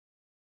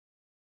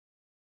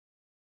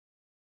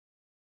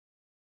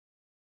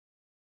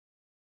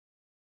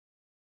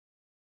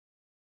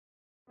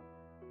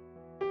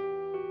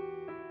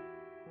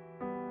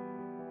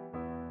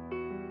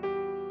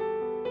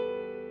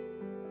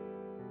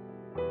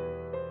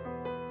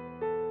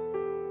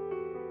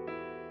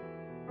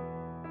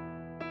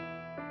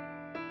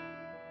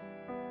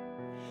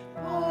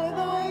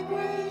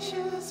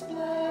gracious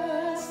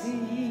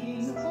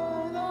blessing,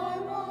 for thy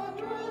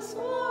wondrous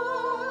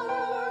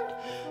word,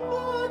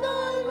 for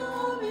thy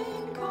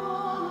loving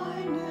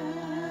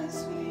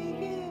kindness, we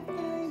give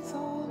thanks,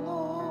 O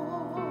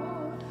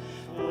Lord.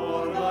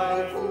 For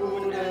thy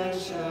food and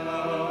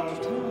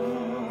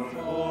shelter,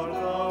 for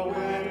the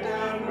wind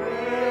and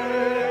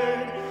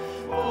rain,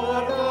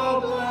 for the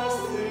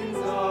blessings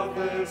of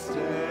this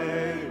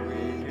day,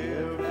 we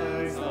give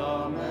thanks,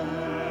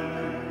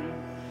 amen.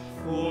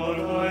 For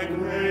thy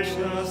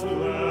gracious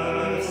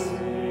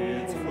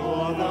blessings,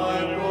 for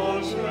thy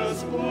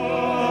precious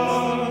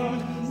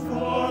blood,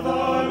 for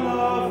thy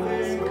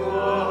loving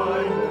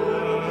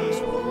kindness,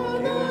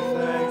 we give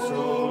thanks,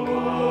 O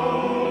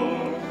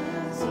Lord.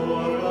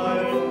 For thy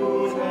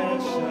food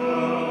and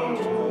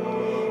shelter,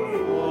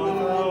 for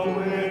the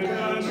wind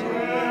and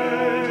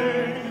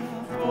rain,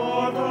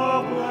 for the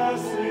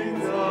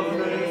blessings of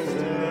this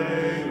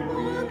day,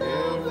 we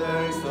give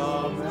thanks,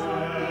 amen.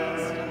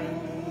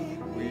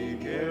 We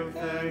give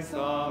thanks,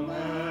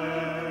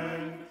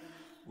 amen.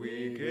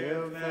 We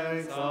give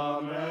thanks,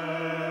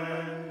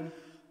 amen.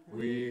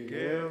 We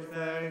give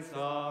thanks,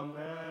 amen.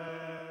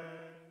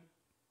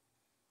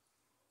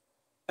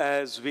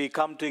 As we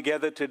come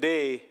together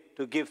today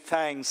to give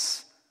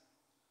thanks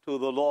to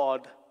the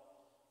Lord,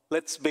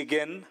 let's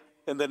begin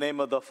in the name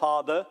of the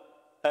Father,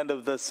 and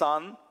of the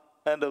Son,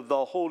 and of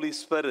the Holy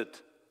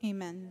Spirit.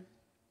 Amen.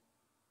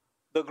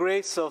 The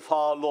grace of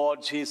our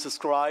Lord Jesus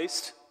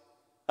Christ,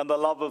 and the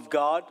love of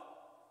God,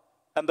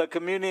 and the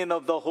communion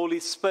of the Holy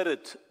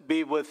Spirit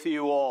be with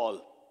you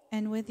all.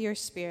 And with your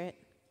spirit.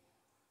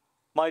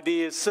 My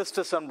dear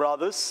sisters and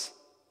brothers,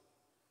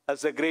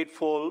 as a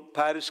grateful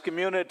parish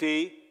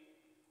community,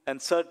 and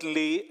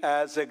certainly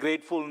as a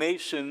grateful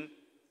nation,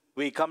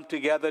 we come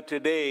together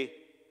today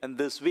and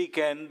this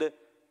weekend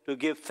to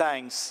give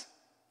thanks.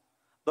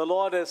 The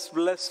Lord has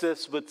blessed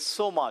us with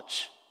so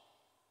much.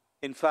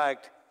 In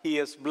fact, He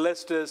has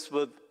blessed us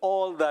with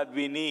all that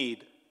we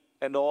need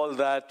and all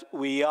that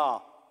we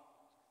are.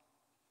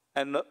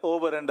 And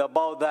over and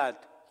above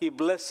that, He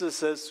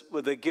blesses us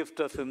with the gift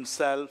of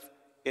Himself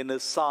in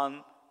His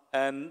Son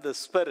and the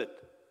Spirit.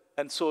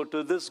 And so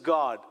to this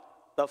God,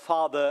 the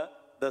Father,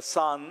 the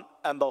Son,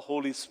 and the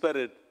Holy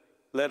Spirit,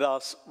 let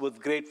us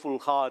with grateful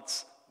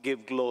hearts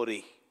give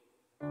glory.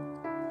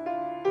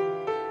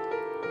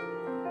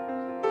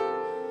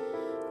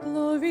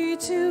 Glory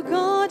to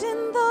God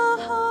in the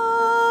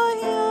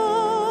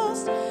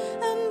highest,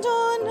 and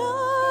on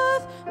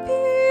earth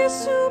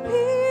peace to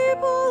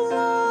people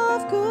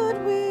of good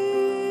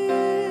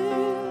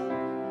will.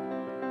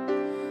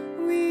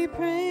 We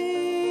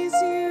praise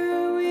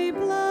you, we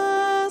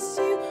bless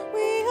you,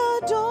 we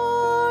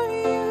adore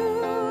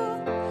you,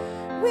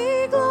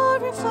 we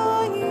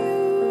glorify you.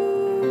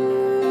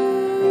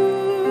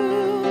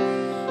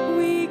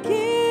 We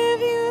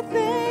give you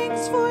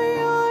thanks for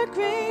your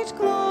great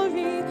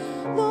glory,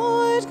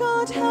 Lord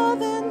God,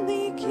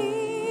 heavenly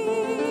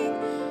King,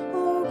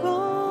 O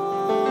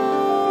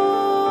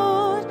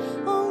God,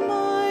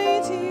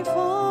 Almighty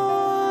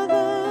Father,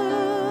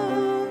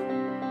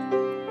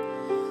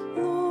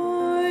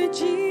 Lord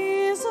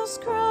Jesus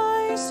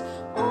Christ,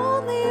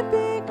 only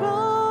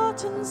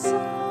begotten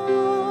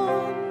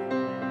Son,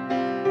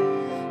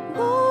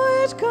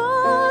 Lord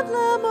God,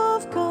 Lamb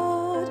of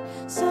God,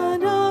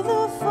 Son of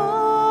the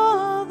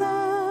Father,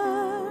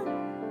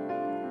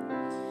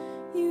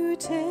 you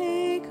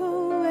take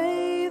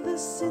away the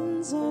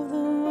sins of the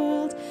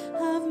world,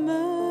 have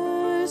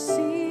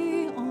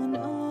mercy on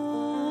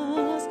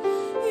us.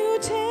 You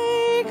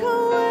take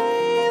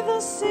away the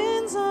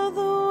sins of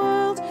the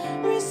world,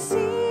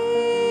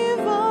 receive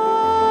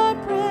our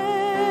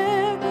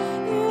prayer.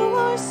 You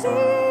are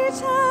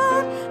seated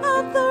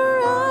at the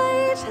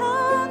right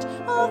hand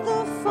of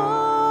the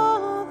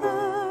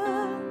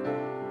Father.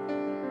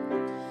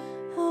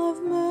 Have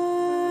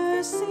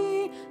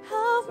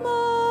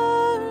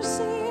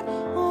mercy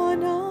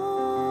on us.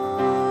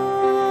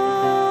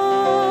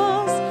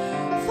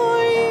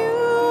 For you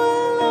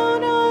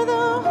alone are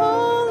the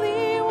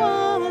Holy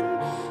One.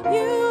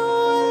 You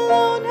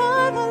alone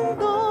are the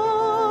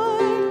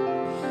Lord.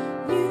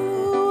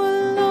 You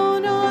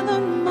alone are the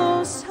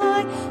Most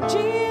High,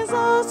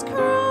 Jesus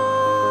Christ,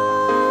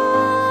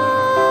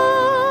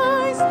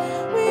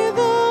 with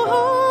the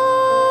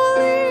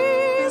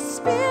Holy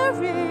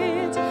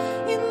Spirit,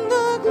 in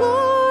the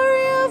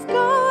glory of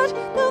God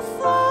the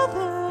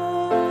Father.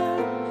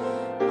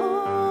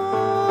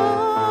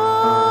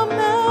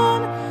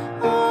 Amen.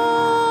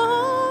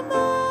 Amen.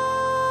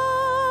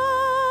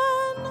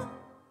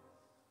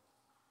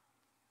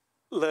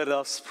 Let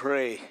us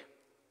pray.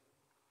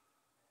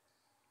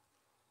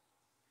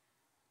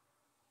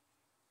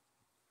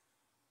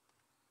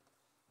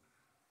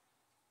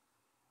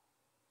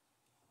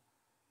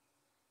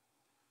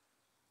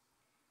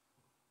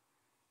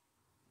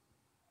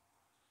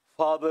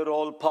 Father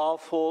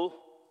all-powerful,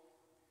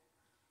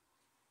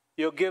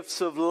 your gifts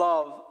of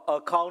love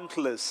are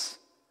countless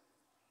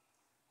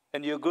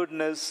and your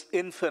goodness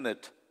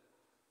infinite.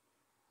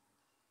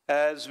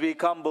 As we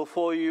come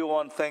before you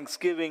on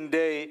Thanksgiving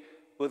Day,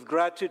 with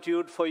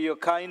gratitude for your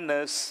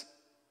kindness,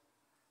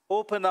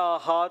 open our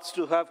hearts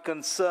to have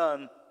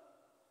concern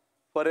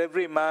for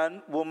every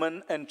man,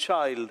 woman, and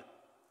child,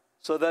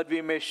 so that we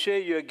may share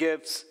your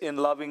gifts in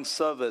loving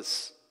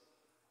service.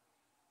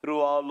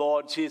 Through our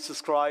Lord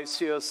Jesus Christ,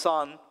 your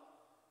Son,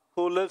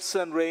 who lives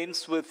and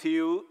reigns with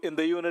you in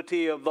the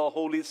unity of the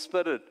Holy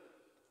Spirit,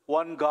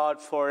 one God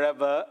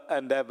forever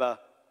and ever.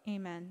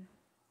 Amen.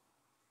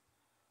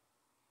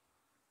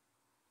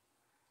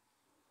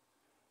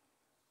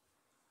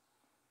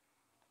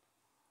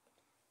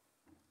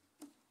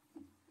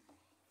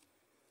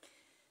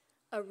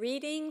 A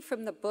reading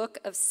from the book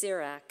of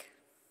Sirach.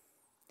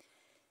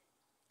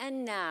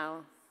 And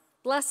now,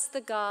 bless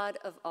the God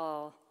of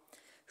all,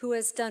 who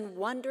has done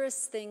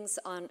wondrous things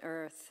on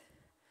earth,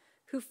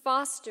 who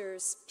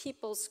fosters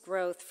people's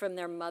growth from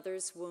their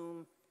mother's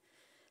womb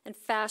and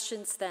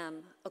fashions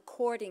them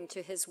according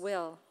to his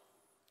will.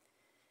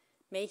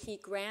 May he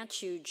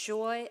grant you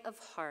joy of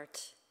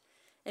heart,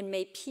 and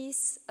may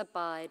peace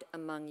abide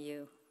among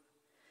you.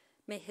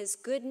 May his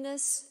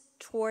goodness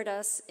toward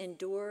us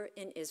endure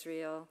in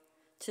Israel,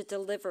 to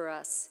deliver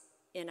us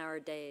in our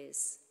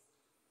days.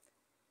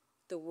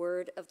 The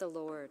word of the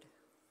Lord.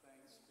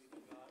 Thanks be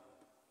to God.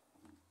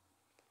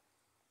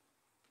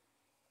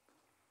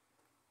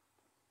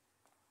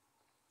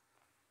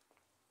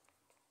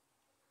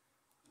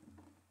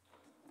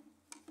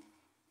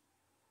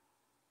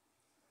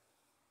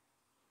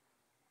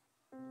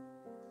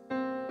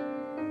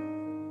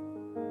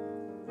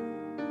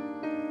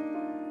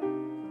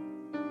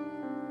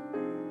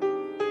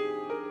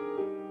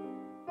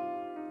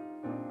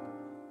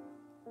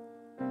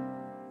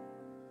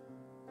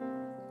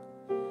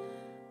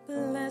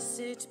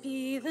 Blessed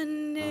be the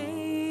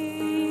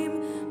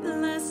name,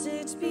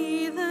 blessed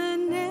be the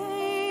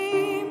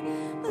name,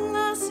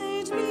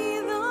 blessed be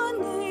the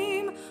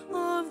name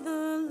of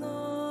the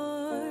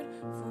Lord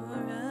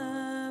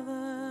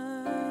forever.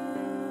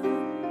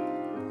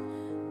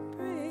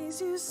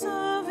 Praise you,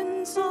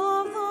 servants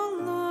of the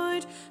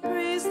Lord,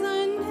 praise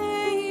the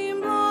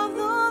name of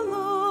the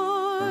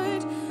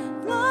Lord.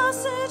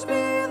 Blessed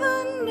be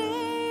the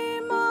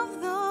name of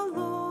the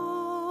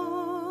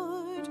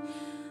Lord,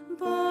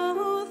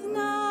 both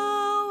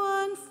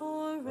now and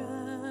forever.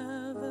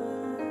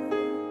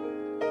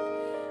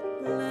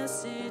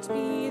 Blessed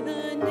be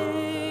the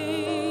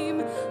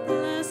name,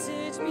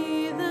 blessed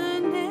be the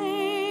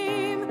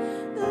name,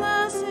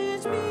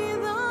 blessed be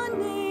the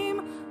name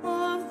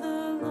of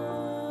the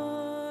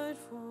Lord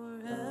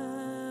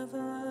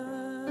forever.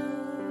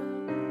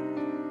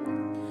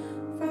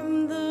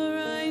 From the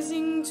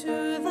rising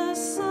to the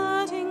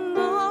setting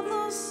of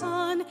the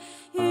sun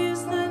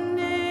is the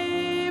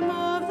name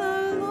of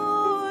the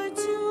Lord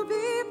to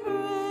be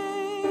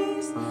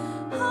praised.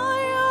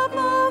 High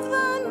above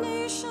the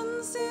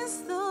nations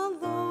is the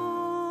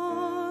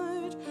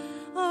Lord,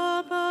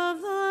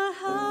 above the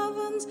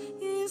heavens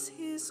is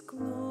his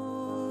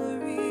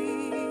glory.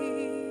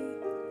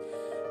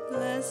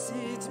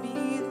 Blessed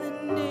be the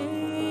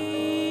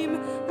name,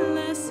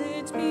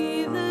 blessed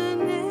be the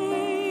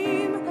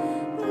name,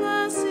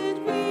 blessed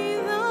be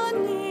the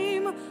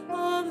name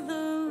of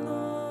the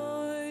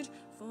Lord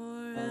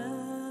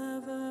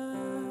forever.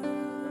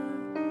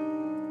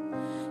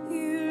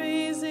 He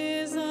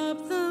raises up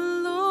the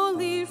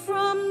lowly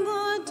from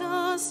the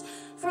dust,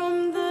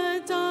 from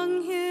the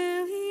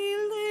dunghill he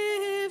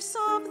lifts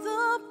up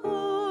the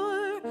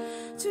poor,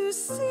 to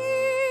seat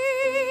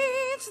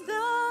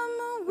them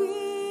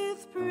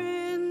with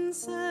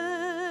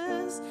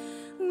princes,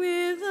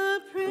 with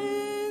the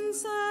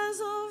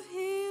princes of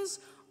his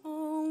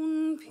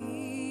own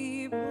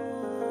people.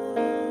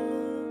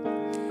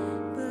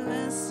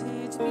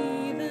 Blessed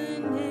be the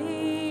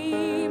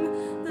name,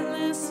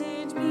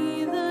 blessed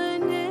be the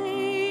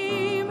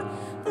name,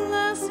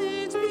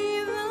 blessed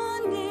be the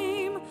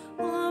name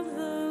of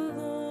the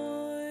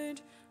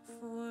Lord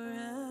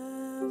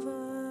forever.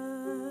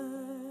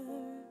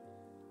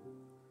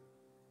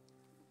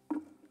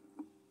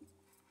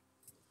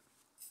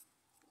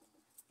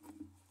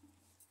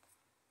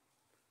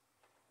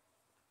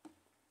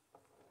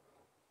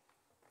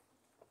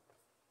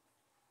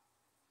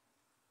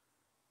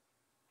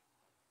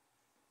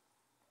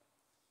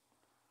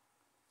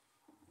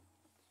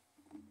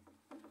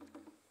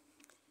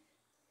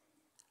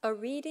 A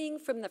reading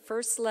from the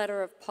first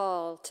letter of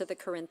Paul to the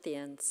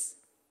Corinthians.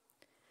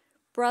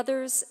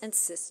 Brothers and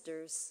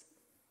sisters,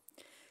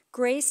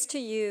 grace to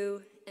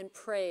you and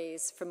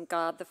praise from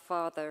God the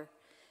Father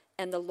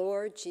and the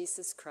Lord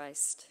Jesus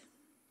Christ.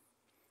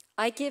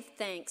 I give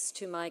thanks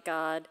to my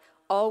God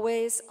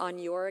always on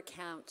your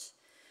account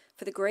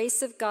for the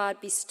grace of God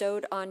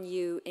bestowed on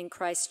you in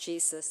Christ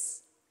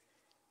Jesus,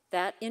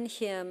 that in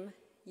him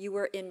you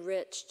were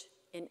enriched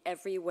in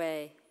every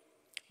way,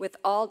 with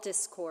all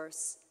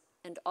discourse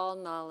and all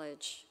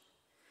knowledge,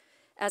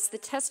 as the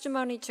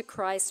testimony to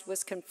Christ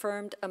was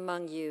confirmed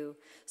among you,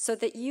 so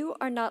that you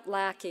are not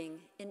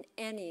lacking in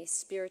any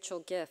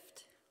spiritual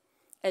gift.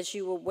 As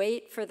you will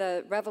wait for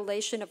the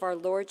revelation of our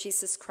Lord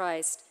Jesus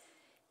Christ,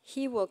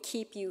 he will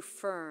keep you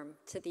firm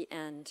to the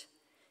end,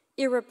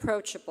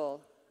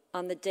 irreproachable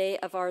on the day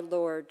of our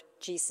Lord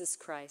Jesus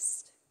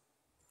Christ.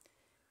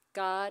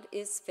 God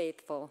is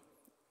faithful,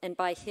 and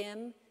by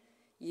him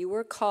you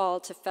were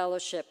called to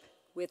fellowship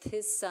with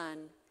his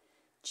Son,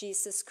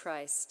 Jesus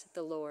Christ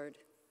the Lord.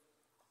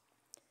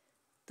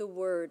 The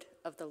word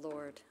of the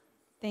Lord.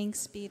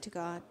 Thanks be to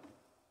God.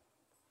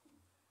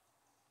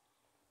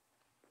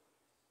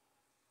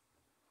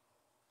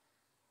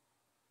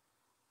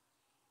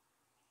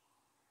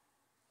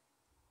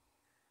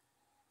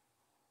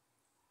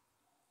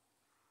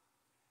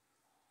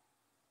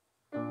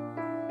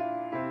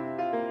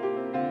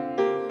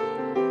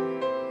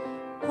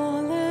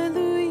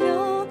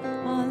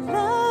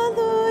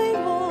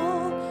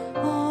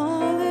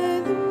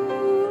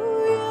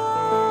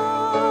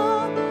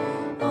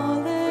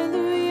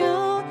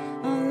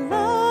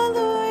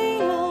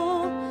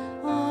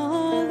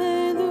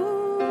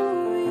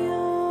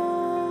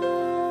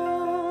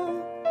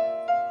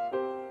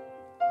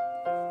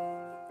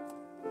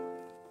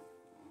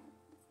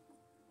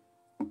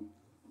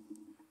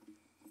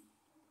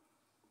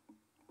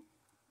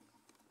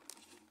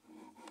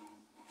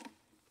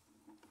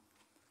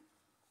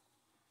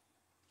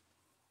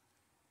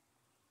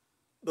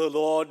 The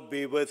Lord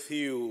be with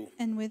you.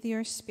 And with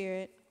your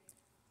spirit.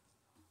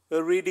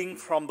 A reading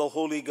from the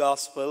Holy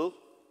Gospel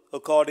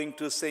according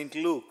to St.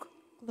 Luke.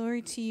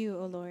 Glory to you,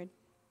 O Lord.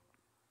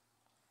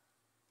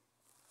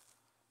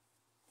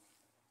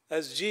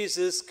 As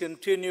Jesus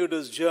continued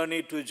his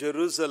journey to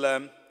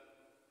Jerusalem,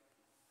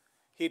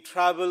 he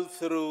traveled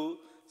through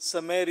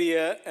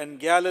Samaria and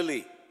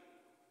Galilee.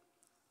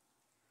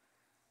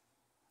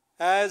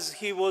 As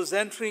he was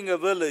entering a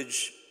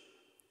village,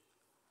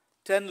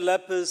 10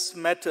 lepers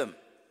met him.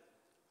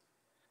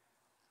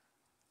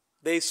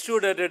 They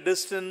stood at a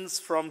distance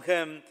from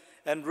him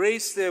and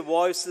raised their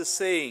voices,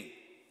 saying,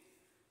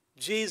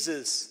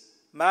 "Jesus,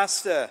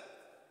 Master,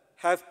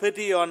 have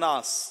pity on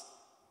us."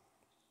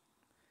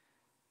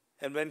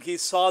 And when he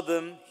saw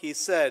them, he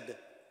said,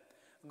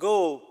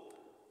 "Go,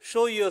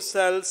 show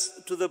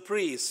yourselves to the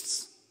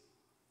priests."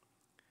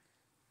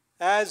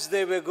 As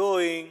they were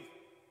going,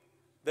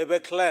 they were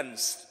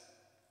cleansed.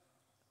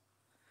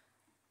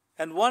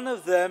 And one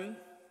of them,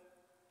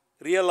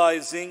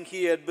 realizing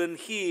he had been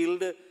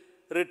healed,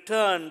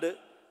 returned,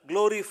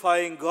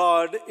 glorifying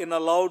God in a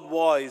loud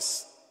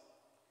voice.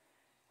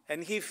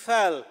 And he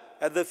fell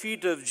at the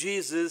feet of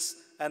Jesus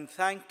and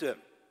thanked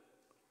him.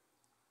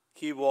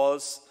 He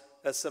was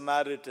a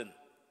Samaritan.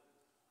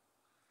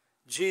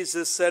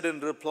 Jesus said in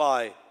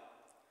reply,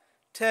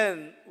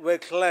 10 were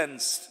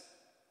cleansed,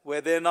 were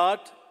they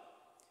not?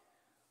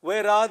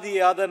 Where are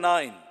the other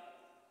 9?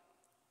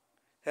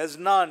 Has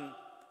none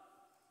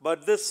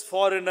but this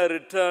foreigner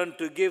returned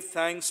to give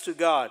thanks to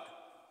God?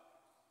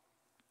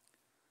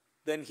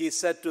 Then he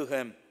said to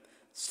him,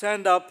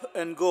 "Stand up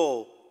and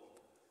go.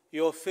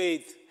 Your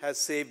faith has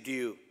saved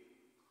you."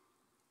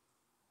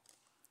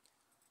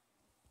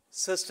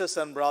 Sisters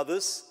and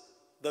brothers,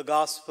 the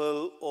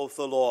Gospel of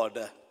the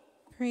Lord.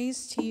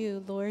 Praise to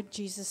you, Lord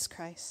Jesus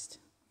Christ.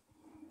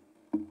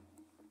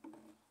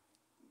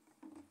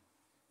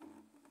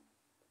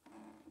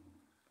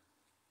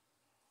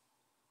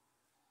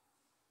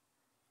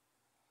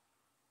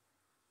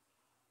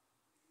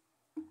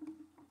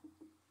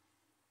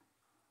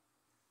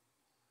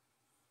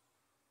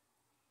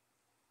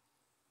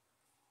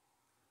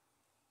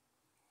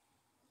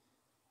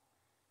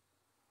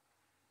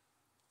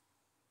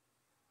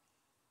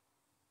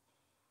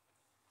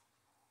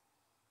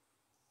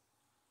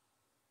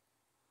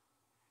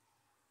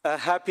 A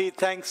happy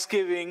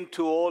Thanksgiving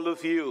to all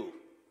of you.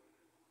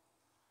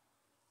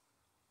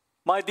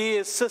 My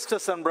dear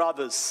sisters and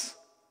brothers,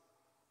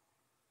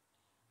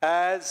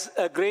 as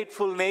a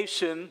grateful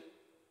nation,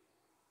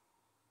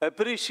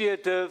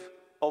 appreciative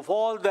of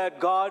all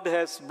that God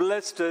has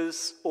blessed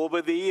us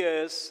over the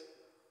years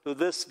to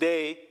this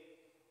day,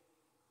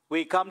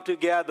 we come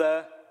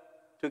together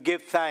to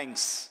give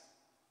thanks.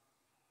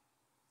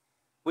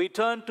 We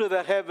turn to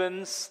the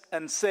heavens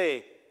and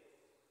say,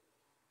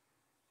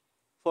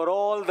 "For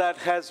all that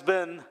has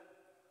been,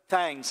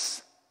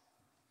 thanks,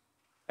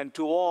 and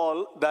to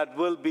all that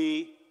will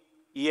be,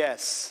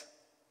 yes."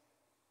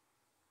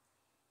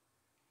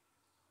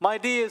 My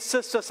dear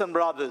sisters and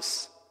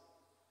brothers,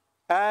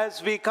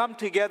 as we come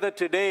together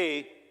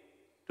today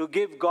to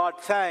give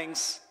God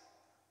thanks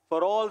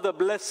for all the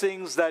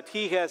blessings that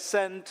He has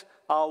sent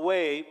our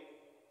way,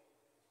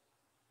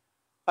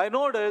 I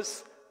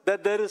notice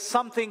that there is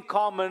something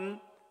common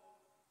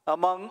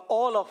among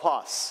all of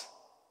us.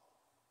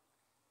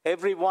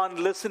 Everyone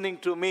listening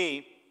to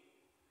me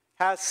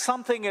has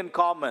something in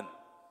common,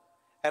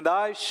 and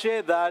I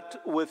share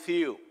that with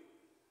you.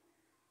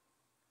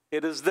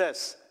 It is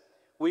this: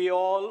 we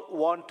all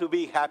want to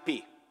be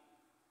happy.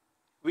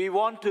 We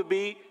want to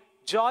be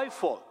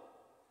joyful.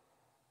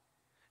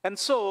 And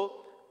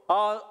so,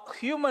 our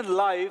human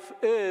life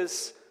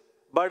is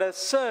but a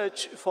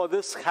search for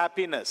this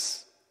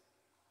happiness.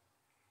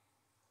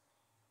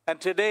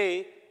 And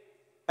today,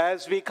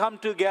 as we come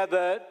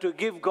together to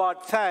give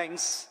God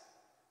thanks,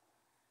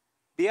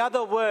 the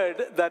other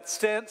word that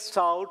stands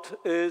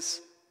out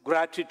is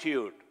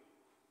gratitude.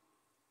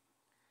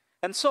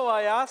 And so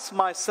I ask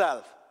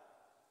myself,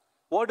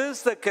 what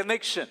is the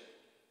connection?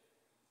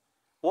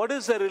 What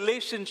is the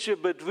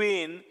relationship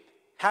between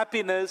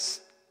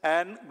happiness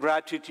and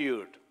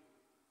gratitude?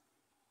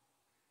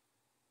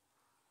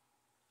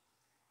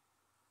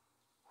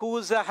 Who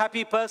is a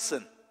happy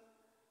person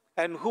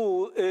and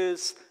who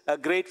is a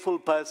grateful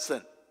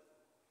person?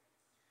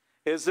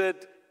 Is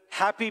it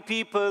happy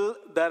people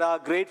that are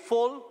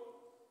grateful,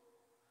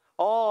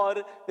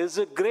 or is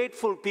it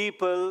grateful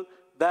people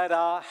that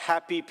are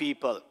happy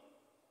people?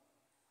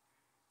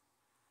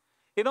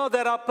 You know,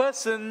 there are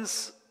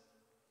persons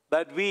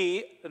that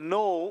we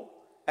know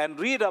and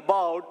read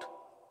about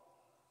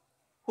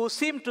who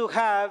seem to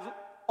have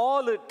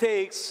all it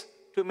takes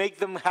to make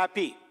them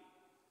happy.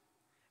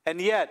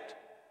 And yet,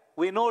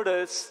 we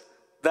notice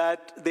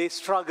that they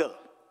struggle.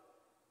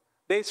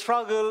 They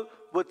struggle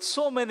with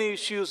so many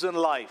issues in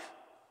life.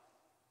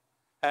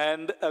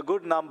 And a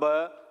good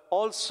number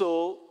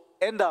also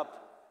end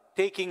up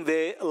taking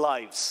their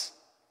lives.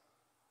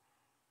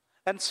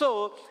 And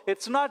so,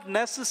 it's not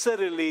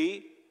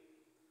necessarily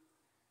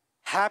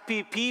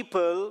happy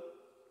people,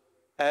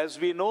 as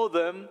we know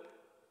them,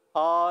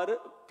 are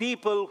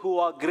people who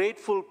are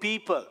grateful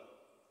people.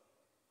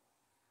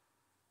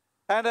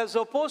 And as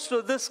opposed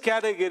to this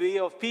category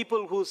of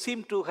people who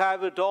seem to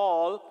have it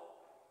all,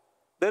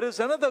 there is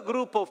another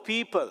group of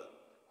people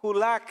who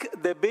lack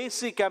the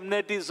basic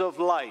amenities of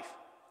life,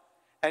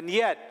 and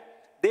yet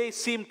they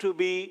seem to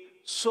be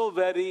so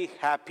very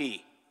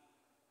happy.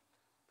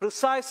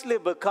 Precisely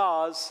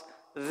because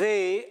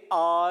they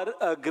are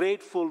a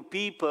grateful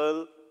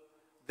people,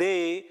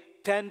 they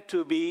tend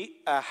to be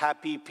a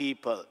happy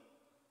people.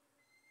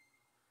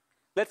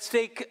 Let's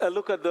take a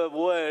look at the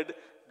word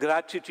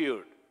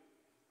gratitude.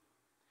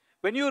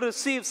 When you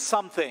receive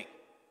something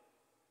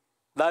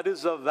that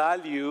is of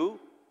value,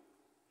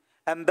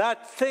 and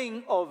that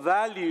thing of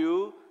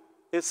value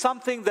is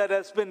something that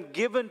has been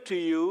given to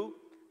you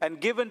and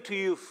given to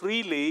you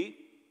freely,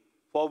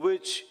 for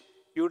which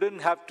you didn't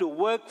have to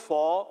work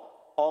for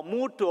or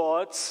move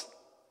towards,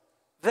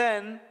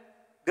 then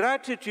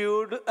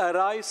gratitude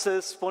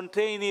arises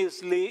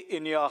spontaneously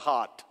in your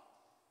heart.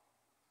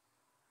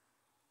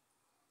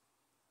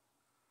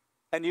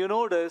 And you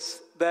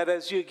notice that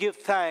as you give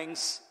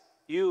thanks,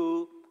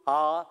 you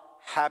are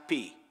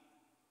happy.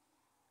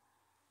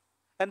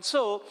 And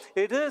so,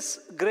 it is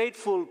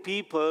grateful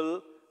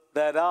people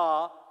that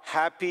are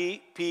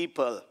happy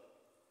people.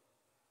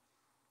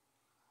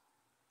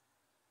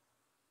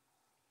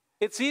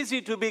 It's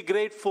easy to be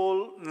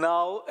grateful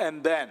now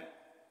and then,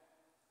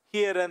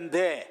 here and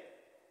there.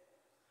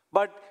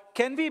 But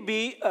can we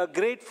be a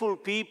grateful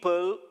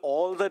people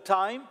all the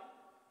time?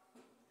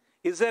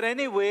 Is there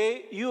any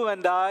way you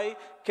and I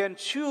can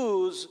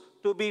choose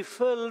to be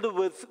filled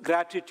with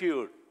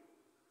gratitude,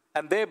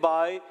 and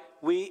thereby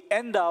we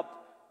end up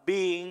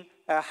being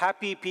a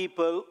happy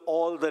people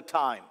all the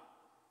time?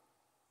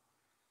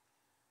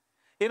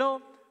 You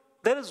know,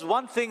 there is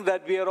one thing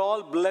that we are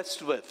all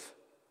blessed with: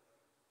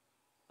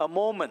 a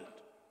moment,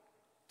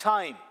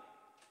 time,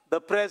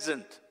 the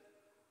present.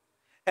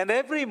 And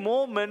every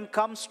moment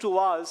comes to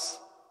us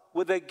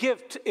with a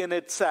gift in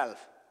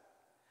itself.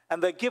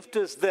 And the gift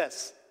is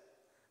this,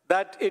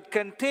 that it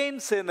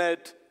contains in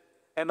it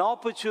an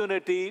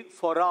opportunity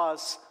for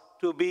us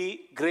to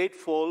be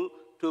grateful,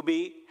 to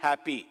be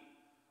happy.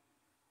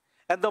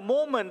 And the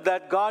moment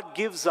that God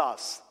gives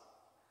us,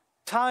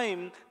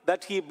 time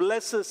that He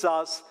blesses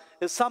us,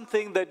 is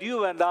something that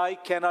you and I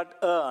cannot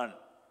earn.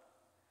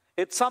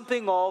 It's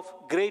something of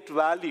great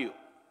value.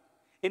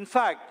 In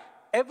fact,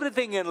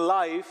 everything in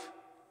life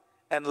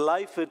and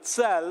life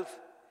itself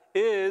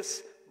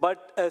is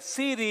but a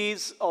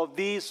series of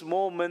these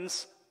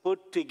moments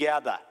put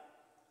together.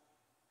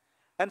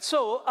 And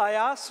so I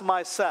ask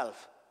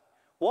myself,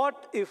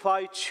 what if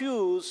I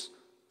choose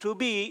to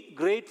be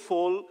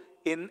grateful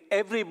in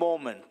every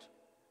moment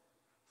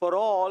for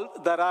all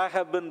that I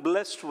have been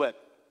blessed with,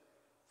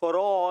 for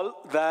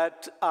all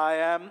that I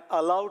am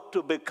allowed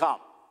to become,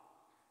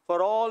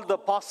 for all the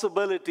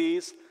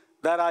possibilities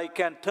that I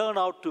can turn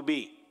out to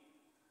be?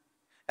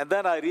 And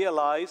then I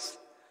realize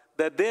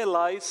that there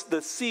lies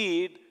the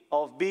seed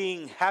of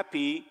being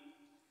happy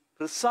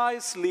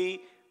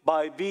precisely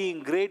by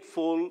being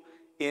grateful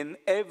in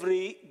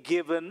every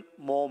given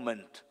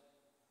moment.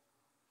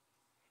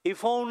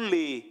 If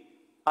only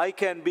I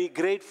can be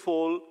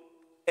grateful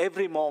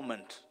every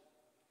moment,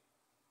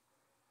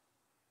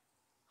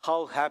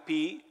 how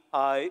happy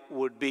I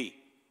would be.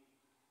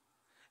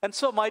 And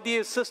so, my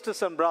dear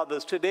sisters and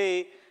brothers,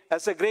 today,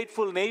 as a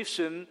grateful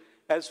nation,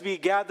 as we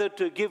gather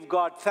to give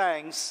God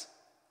thanks,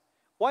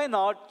 why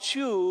not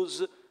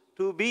choose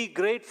to be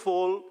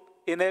grateful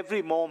in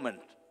every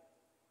moment?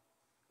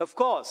 Of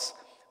course,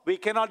 we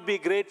cannot be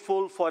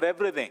grateful for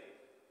everything.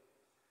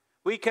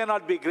 We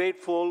cannot be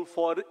grateful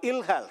for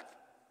ill health.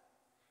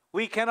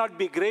 We cannot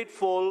be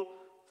grateful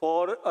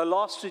for a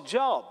lost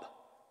job.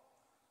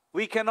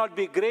 We cannot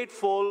be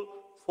grateful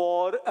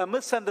for a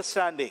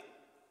misunderstanding.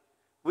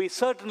 We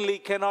certainly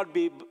cannot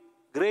be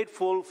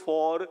grateful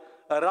for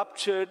a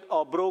ruptured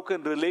or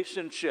broken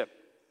relationship.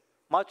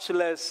 much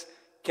less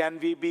can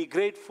we be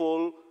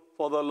grateful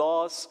for the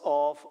loss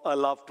of a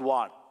loved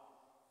one.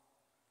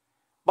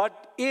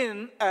 But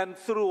in and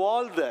through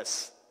all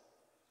this,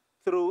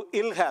 through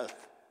ill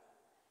health,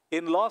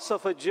 in loss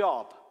of a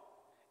job,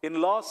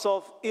 in loss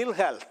of ill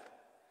health,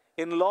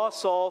 in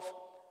loss of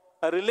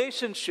a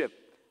relationship,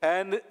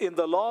 and in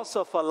the loss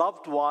of a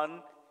loved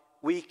one,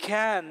 we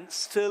can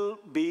still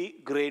be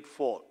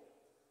grateful.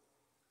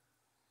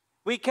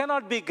 We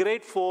cannot be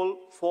grateful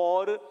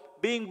for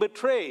being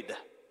betrayed.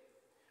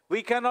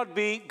 We cannot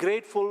be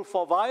grateful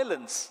for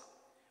violence.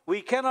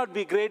 We cannot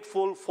be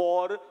grateful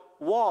for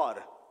war.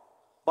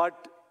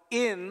 But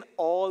in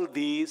all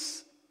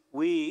these,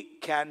 we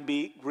can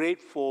be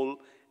grateful,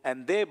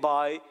 and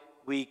thereby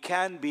we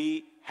can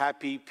be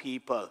happy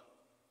people.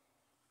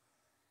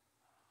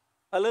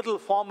 A little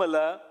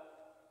formula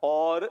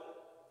or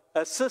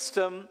a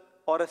system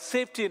or a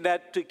safety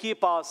net to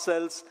keep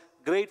ourselves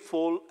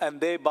grateful and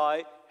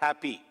thereby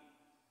happy.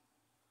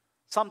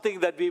 Something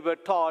that we were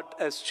taught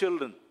as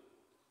children.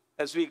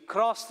 As we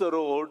crossed the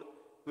road,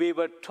 we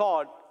were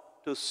taught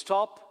to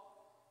stop,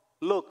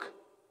 look,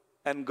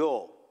 and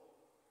go.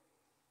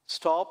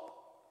 Stop,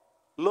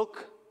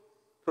 look,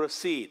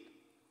 proceed.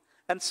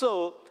 And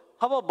so,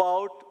 how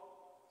about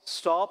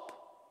stop,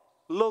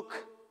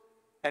 look,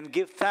 and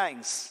give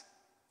thanks?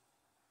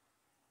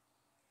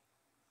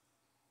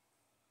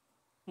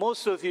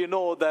 Most of you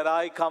know that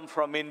I come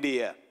from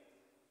India.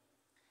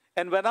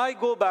 And when I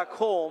go back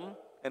home,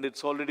 and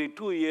it's already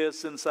 2 years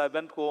since I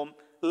went home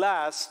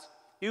last,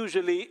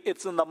 usually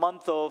it's in the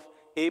month of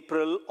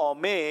April or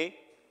May,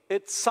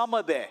 it's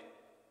summer there.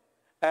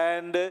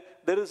 And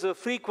there is a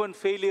frequent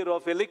failure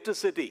of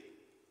electricity.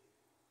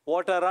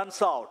 Water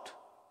runs out.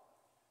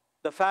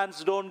 The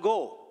fans don't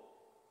go.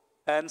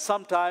 And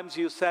sometimes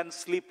you spend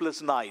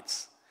sleepless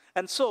nights.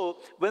 And so,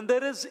 when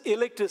there is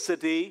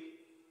electricity,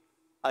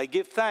 I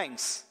give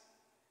thanks.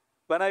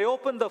 When I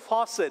open the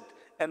faucet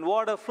and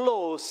water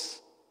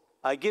flows,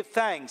 I give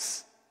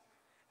thanks.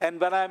 And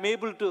when I'm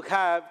able to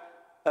have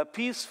a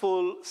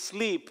peaceful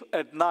sleep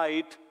at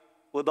night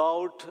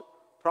without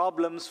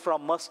problems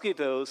from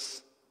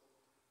mosquitoes,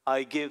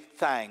 I give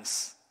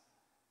thanks.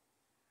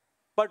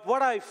 But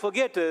what I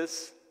forget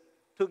is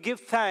to give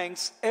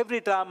thanks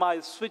every time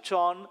I switch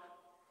on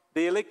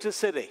the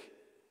electricity,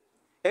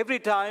 every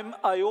time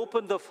I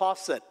open the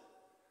faucet,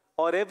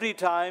 or every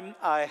time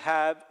I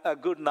have a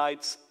good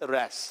night's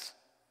rest.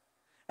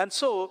 And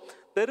so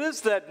there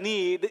is that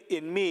need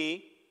in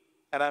me,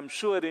 and I'm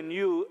sure in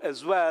you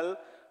as well,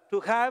 to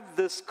have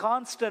this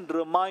constant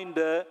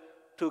reminder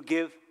to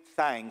give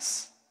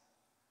thanks.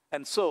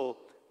 And so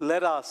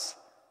let us,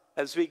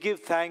 as we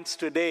give thanks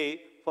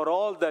today for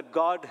all that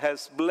God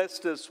has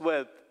blessed us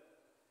with,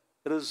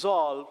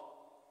 resolve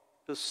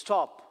to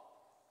stop,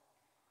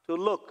 to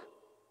look,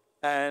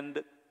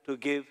 and to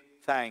give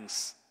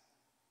thanks.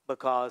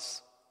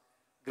 Because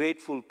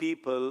grateful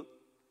people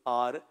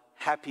are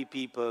happy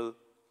people,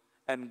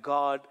 and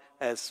God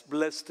has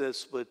blessed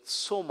us with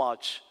so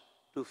much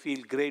to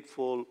feel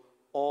grateful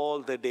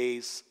all the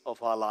days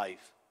of our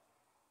life.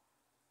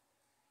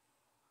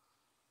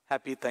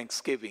 Happy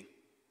Thanksgiving.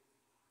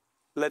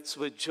 Let's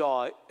with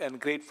joy and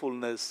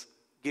gratefulness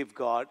give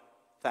God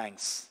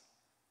thanks.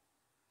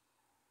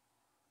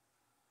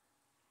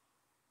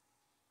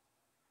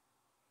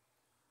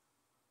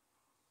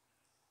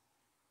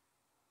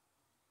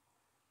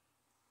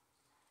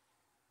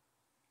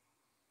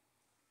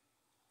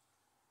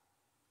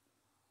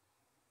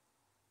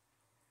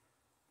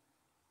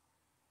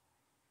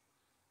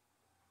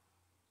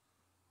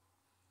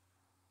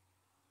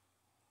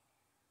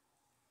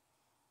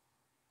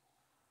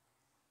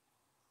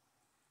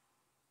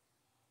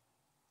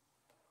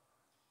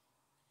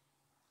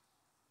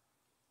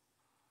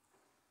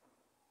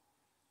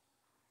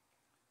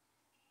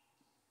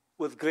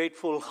 With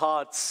grateful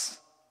hearts,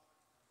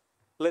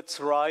 let's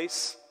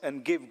rise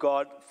and give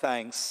God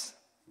thanks.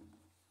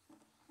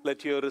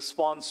 Let your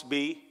response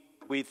be,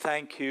 we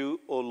thank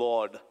you, O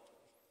Lord.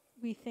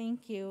 We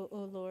thank you, O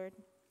Lord.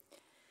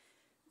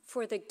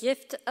 For the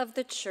gift of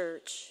the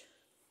church,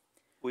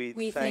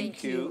 We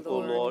thank you, O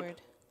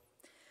Lord.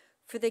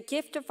 for the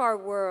gift of our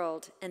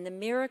world and the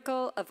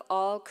miracle of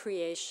all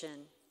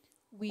creation,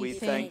 We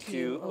thank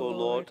you, O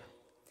Lord.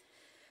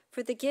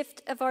 for the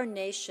gift of our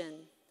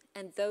nation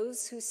and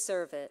those who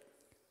serve it,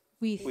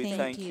 We We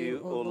thank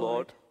you, O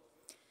Lord.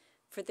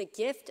 for the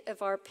gift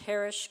of our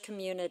parish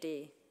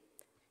community,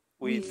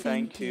 We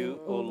thank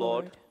you, O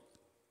Lord.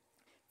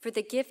 for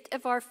the gift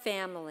of our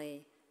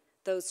family,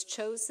 those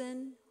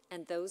chosen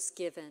and those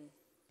given,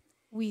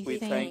 We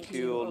thank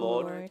you, O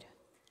Lord.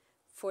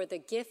 for the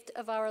gift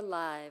of our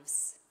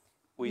lives,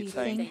 We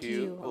thank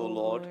you, O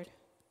Lord.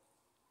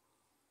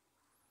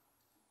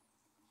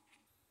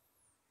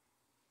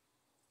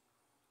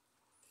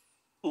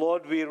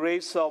 Lord, we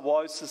raise our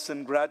voices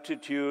in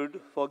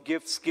gratitude for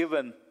gifts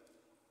given,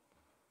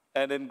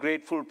 and in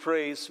grateful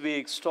praise we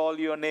extol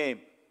your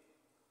name.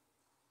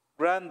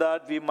 Grant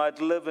that we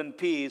might live in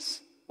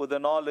peace with the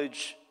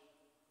knowledge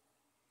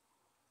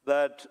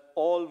that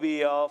all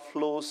we are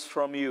flows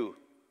from you.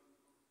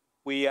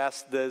 We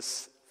ask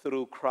this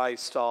through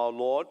Christ our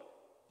Lord.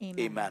 Amen.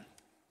 Amen.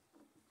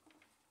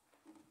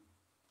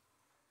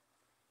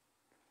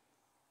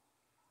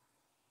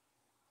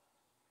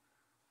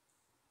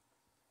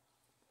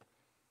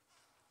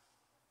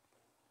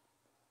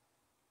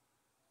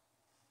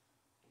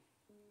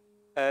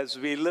 As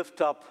we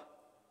lift up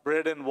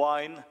bread and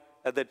wine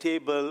at the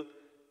table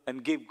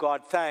and give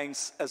God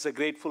thanks as a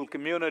grateful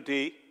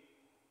community,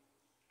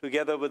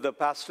 together with the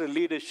pastoral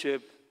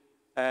leadership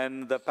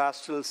and the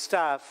pastoral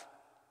staff,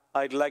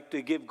 I'd like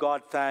to give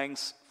God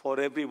thanks for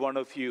every one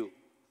of you,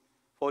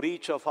 for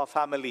each of our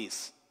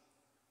families,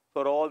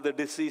 for all the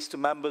deceased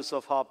members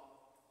of our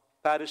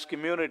parish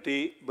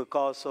community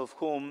because of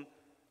whom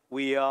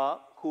we are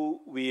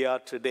who we are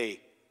today.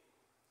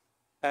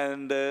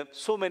 And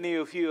so many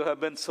of you have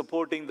been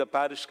supporting the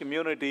parish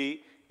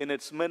community in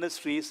its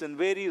ministries in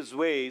various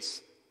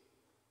ways.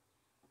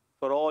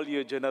 For all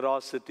your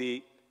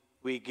generosity,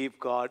 we give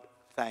God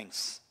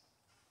thanks.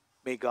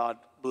 May God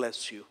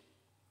bless you.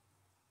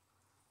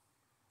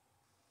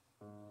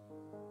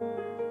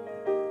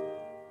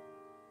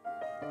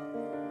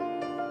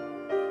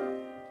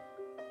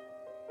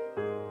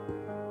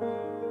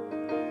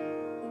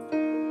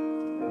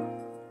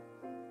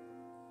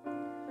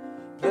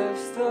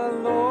 Bless the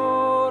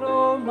Lord,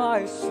 oh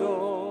my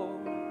soul,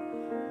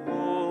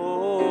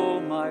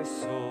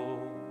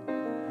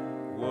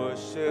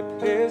 worship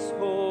His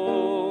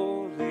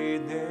holy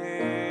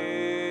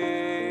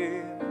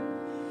name.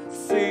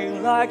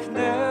 Sing like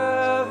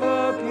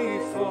never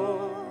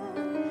before,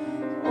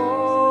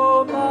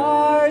 oh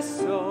my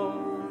soul,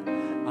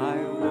 I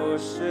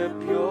worship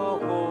Your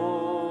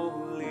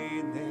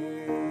holy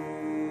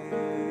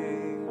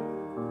name.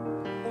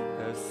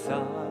 The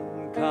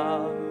sun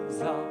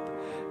comes up,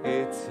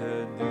 it's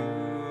a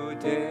new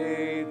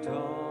day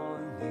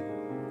dawning.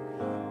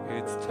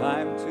 It's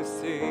time to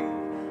sing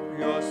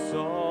Your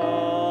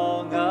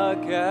song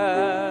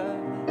again.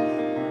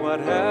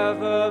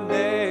 Whatever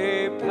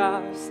may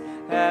pass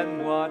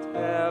and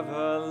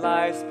whatever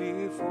lies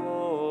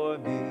before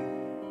me,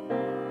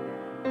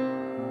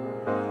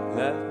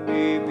 let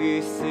me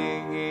be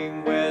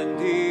singing when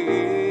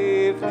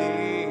the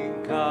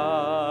evening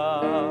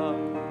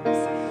comes.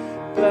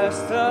 Bless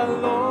the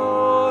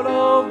Lord,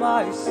 oh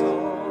my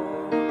soul,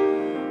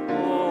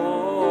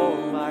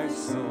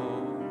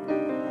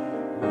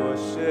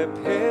 worship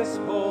His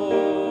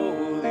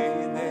holy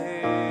name.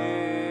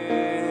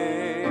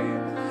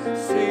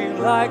 Sing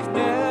like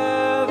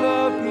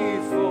never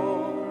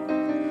before,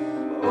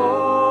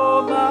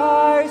 oh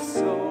my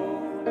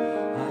soul,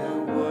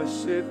 I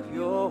worship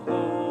Your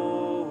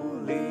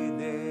holy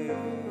name.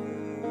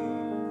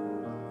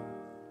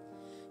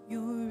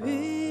 You're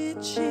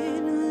rich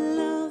in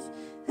love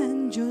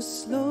and You're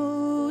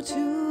slow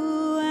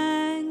to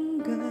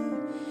anger.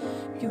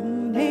 Your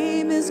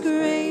name is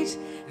great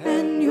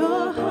and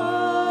Your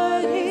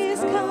heart is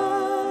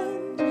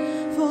kind.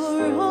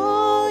 For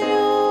all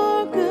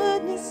Your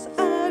goodness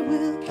I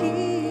will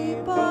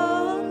keep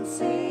on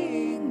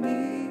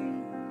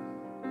singing.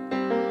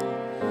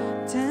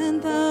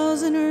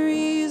 10,000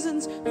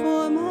 reasons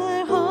for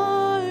my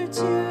heart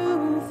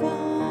to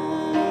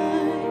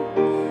find.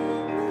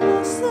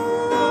 Bless the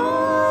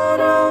Lord,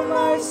 oh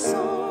my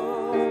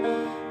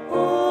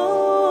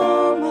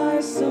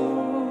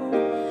soul,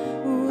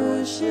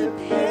 worship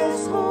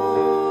His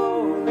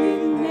holy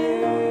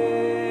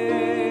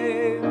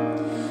name.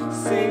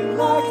 Sing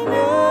like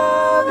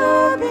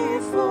never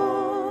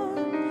before,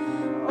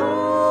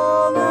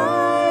 oh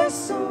my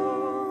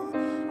soul,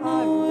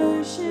 I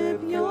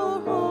worship Your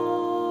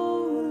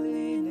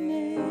holy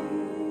name.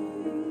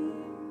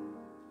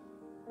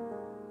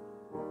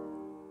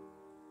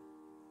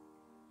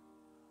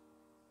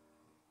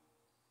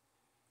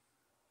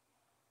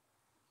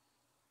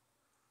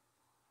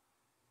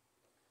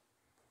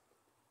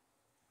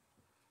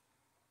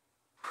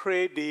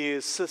 Pray,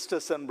 dear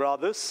sisters and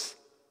brothers,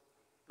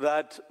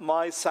 that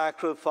my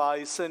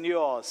sacrifice and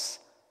yours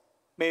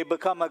may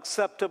become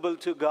acceptable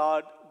to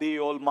God, the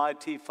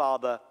Almighty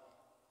Father.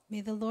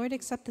 May the Lord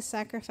accept the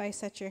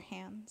sacrifice at Your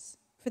hands,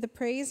 for the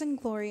praise and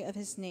glory of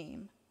His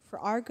name, for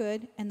our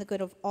good and the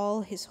good of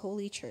all His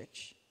holy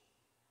church.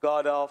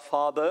 God our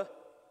Father,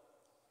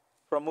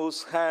 from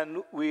whose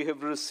hand we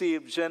have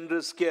received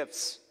generous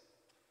gifts,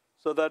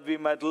 so that we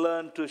might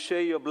learn to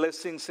share Your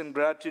blessings in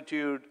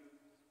gratitude,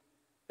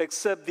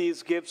 accept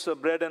these gifts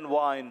of bread and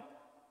wine,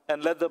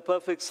 and let the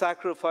perfect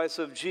sacrifice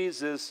of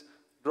Jesus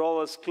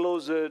draw us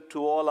closer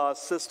to all our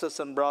sisters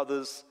and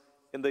brothers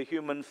in the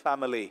human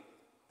family.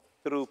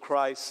 Through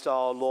Christ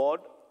our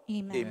Lord.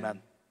 Amen.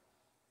 Amen.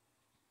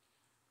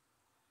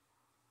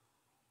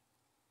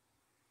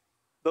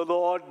 The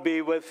Lord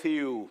be with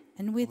you.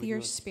 And with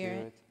your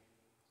spirit,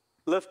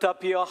 Lift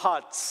up your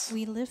hearts.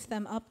 we lift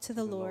them up to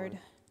the Lord.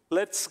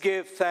 Let's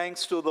give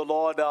thanks to the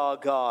Lord our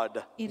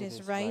God. It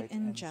is right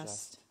and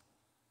just.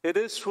 It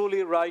is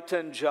truly right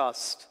and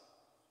just,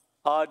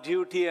 our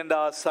duty and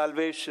our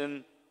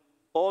salvation,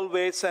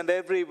 always and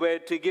everywhere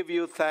to give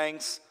You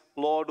thanks,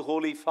 Lord,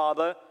 Holy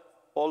Father,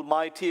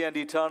 Almighty and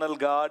eternal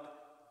God,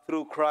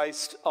 through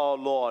Christ our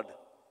Lord.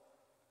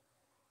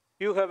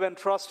 You have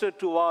entrusted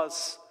to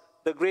us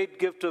the great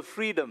gift of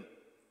freedom,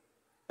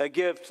 a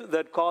gift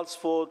that calls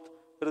forth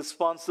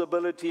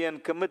responsibility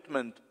and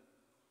commitment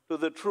to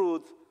the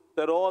truth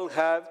that all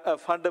have a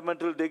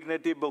fundamental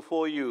dignity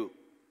before you.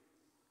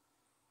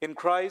 In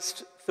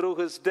Christ, through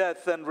his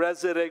death and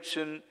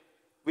resurrection,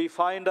 we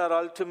find our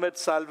ultimate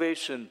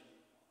salvation,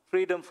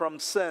 freedom from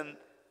sin,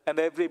 and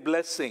every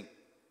blessing.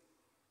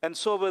 And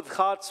so, with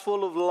hearts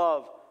full of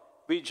love,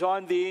 we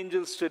join the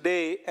angels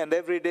today and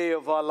every day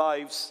of our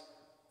lives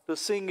to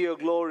sing your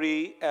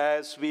glory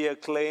as we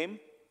acclaim.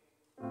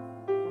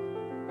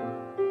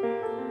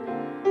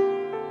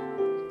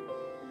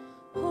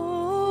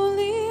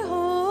 Holy,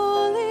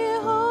 holy,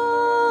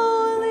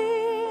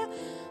 holy,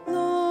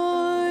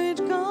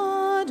 Lord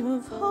God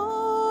of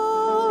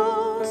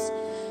hosts,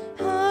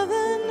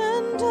 heaven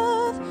and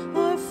earth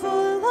are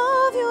full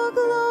of your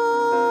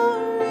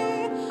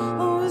glory.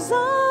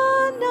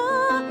 Hosanna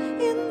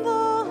in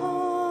the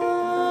highest.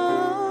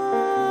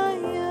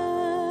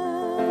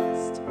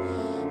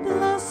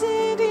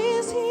 Blessed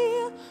is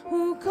he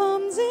who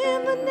comes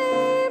in the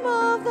name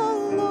of the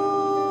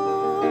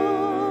Lord.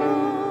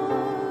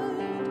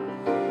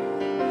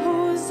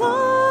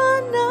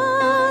 Hosanna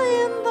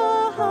in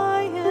the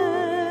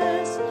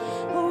highest.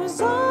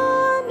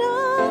 Hosanna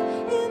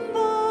in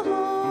the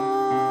highest.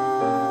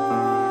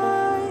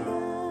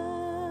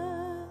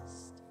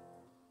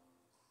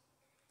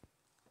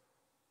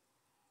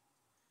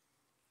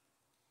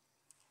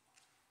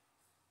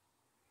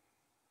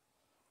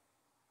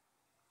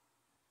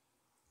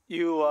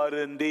 You are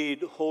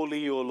indeed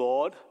holy, O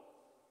Lord,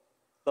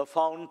 the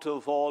fount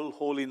of all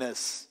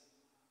holiness.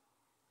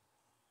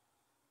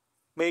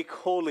 Make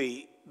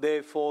holy,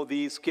 therefore,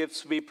 these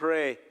gifts, we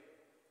pray,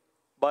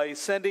 by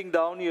sending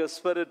down your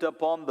Spirit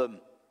upon them,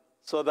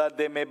 so that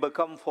they may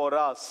become for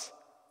us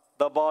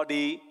the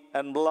body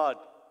and blood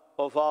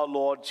of our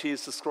Lord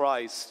Jesus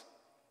Christ.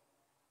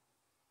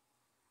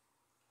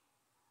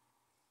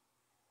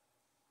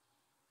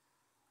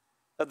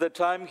 At the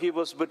time he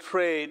was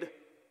betrayed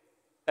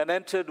and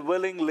entered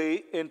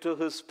willingly into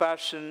his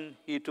passion,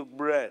 he took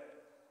bread,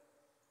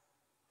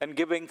 and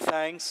giving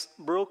thanks,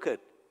 broke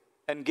it,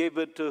 and gave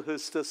it to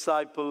his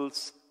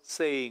disciples,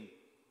 saying,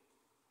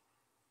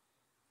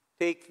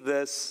 "Take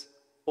this,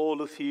 all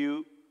of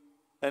you,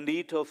 and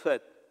eat of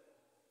it,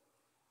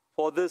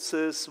 for this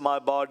is my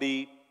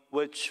body,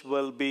 which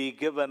will be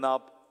given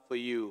up for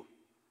you."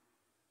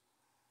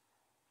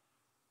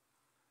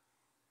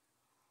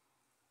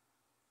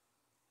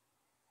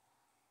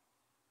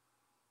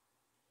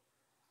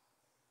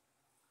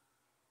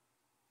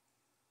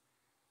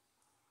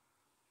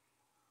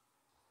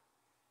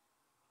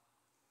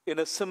 In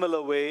a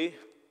similar way,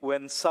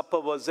 when supper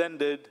was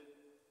ended,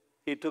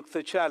 he took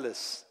the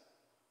chalice,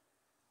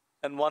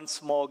 and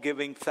once more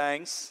giving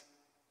thanks,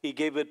 he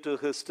gave it to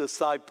his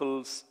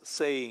disciples,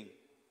 saying,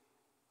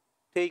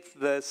 "Take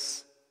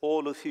this,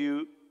 all of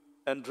you,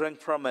 and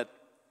drink from it,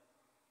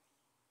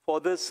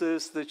 for this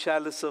is the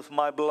chalice of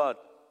my blood,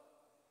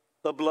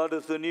 the blood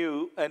of the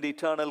new and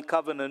eternal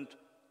covenant,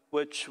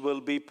 which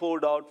will be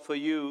poured out for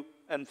you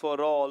and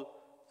for all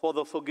for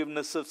the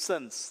forgiveness of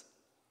sins.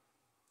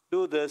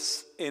 Do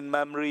this in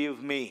memory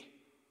of me."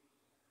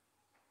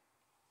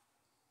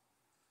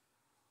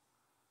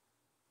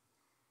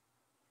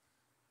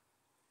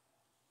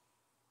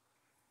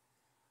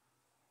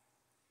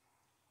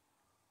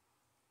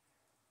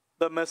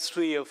 The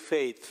mystery of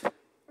faith.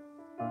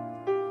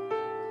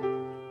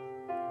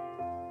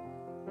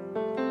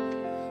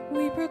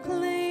 We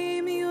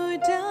proclaim your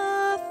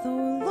death, O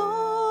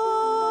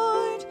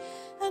Lord,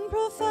 and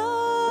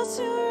profess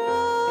your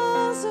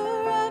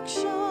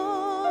resurrection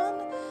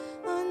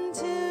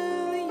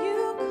until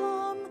you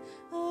come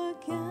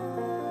again.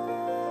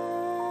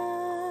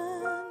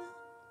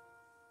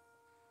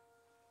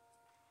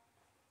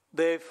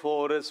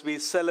 Therefore, as we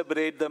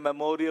celebrate the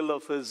memorial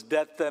of his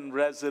death and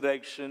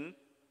resurrection,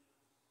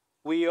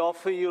 we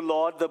offer you,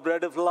 Lord, the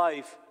bread of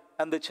life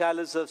and the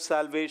chalice of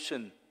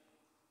salvation,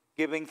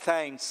 giving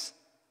thanks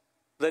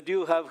that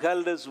you have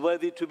held us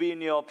worthy to be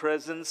in your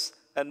presence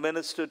and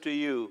minister to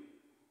you.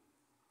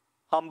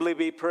 Humbly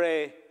we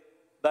pray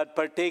that,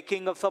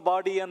 partaking of the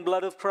body and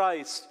blood of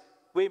Christ,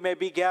 we may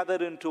be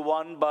gathered into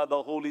one by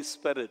the Holy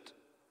Spirit.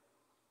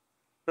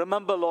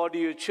 Remember, Lord,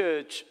 your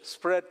church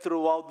spread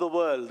throughout the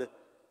world,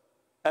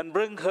 and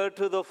bring her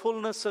to the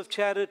fullness of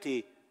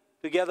charity,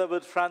 together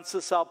with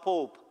Francis our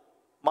Pope,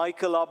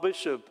 Michael our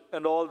Bishop,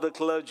 and all the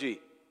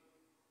clergy.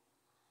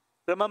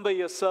 Remember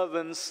your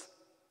servants,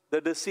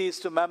 the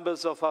deceased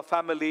members of our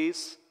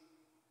families,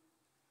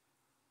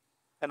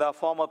 and our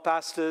former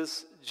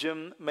pastors,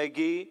 Jim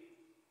McGee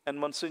and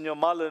Monsignor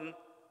Mullen,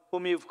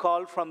 whom you've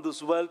called from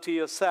this world to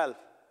yourself.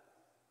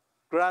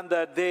 Grant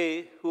that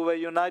they, who were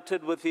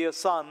united with your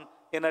Son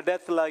in a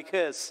death like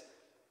his,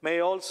 may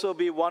also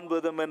be one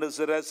with him in his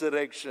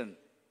resurrection.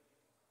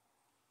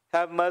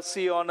 Have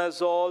mercy on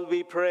us all,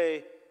 we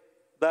pray,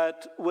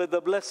 that with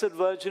the Blessed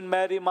Virgin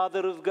Mary,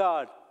 Mother of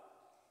God,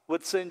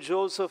 with Saint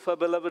Joseph, her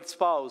beloved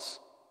spouse,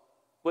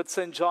 with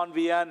Saint John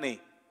Vianney,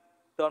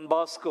 Don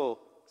Bosco,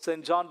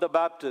 St. John the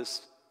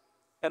Baptist,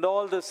 and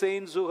all the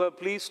saints who have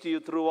pleased you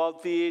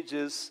throughout the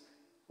ages,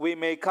 we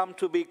may come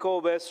to be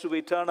co-heirs to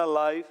eternal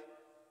life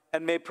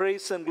and may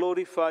praise and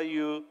glorify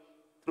you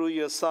through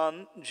your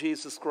Son,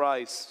 Jesus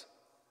Christ.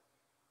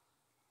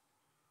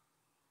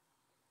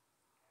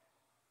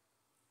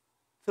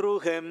 Through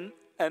him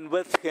and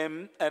with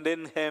him and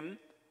in him,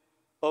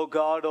 O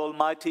God,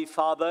 Almighty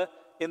Father,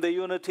 in the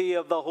unity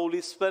of the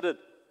Holy Spirit,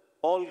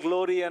 all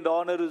glory and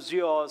honor is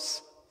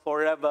yours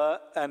forever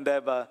and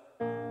ever.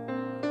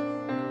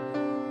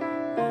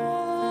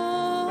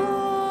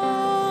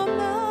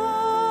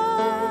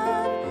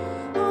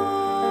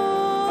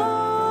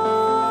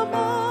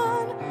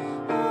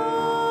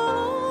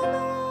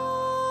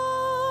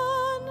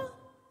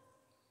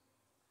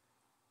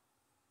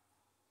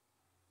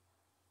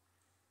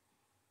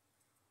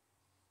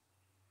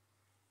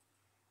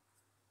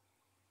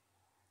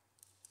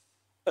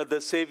 At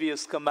the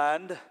Saviour's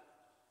command,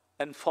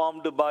 and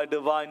formed by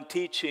divine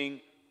teaching,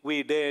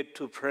 we dare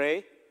to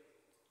pray.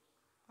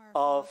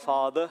 Our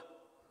Father,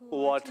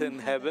 who art in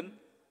heaven,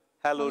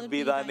 hallowed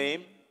be thy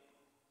name.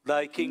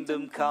 Thy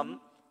kingdom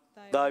come,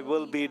 thy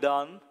will be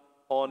done,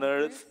 on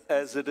earth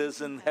as it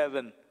is in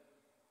heaven.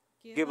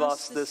 Give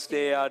us this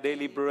day our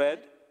daily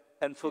bread,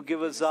 and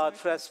forgive us our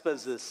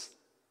trespasses,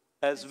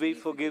 as we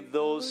forgive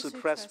those who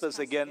trespass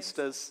against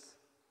us.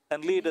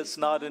 And lead us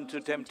not into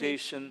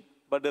temptation,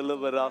 but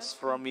deliver us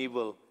from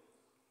evil.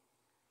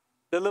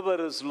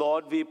 Deliver us,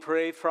 Lord, we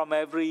pray, from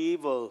every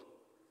evil.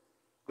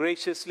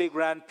 Graciously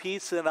grant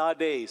peace in our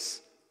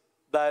days,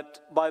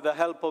 that by the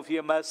help of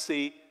your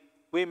mercy,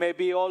 we may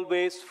be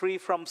always free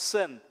from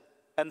sin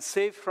and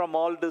safe from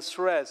all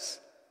distress,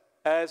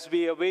 as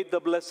we await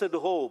the blessed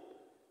hope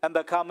and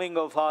the coming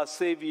of our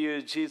Savior,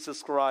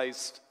 Jesus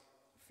Christ.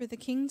 For the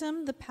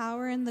kingdom, the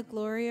power, and the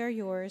glory are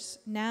yours,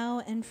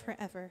 now and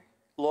forever.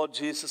 Lord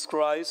Jesus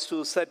Christ,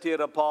 who said to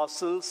your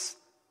apostles,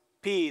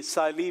 "Peace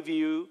I leave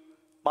you,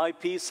 my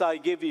peace I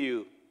give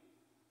you,"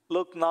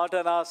 look not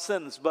on our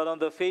sins, but on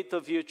the faith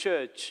of your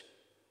church,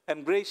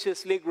 and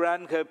graciously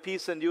grant her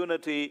peace and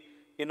unity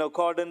in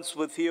accordance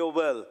with your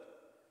will,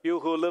 you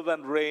who live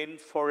and reign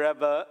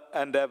forever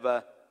and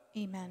ever.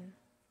 Amen.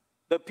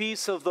 The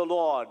peace of the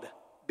Lord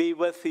be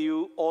with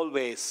you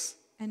always.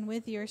 And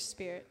with your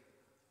spirit.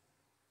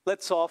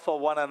 Let's offer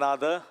one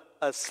another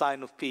a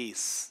sign of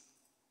peace.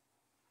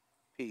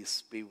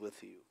 Peace be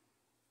with you.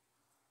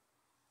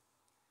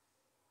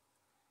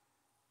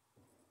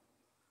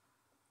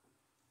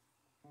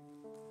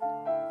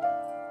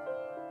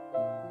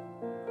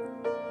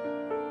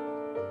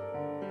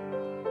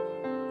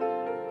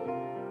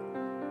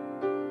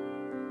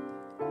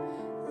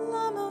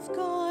 Lamb of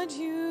God,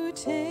 you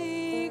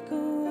take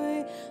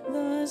away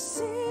the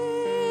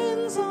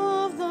sins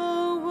of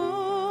the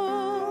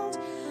world.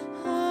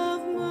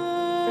 Have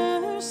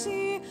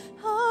mercy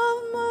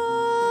on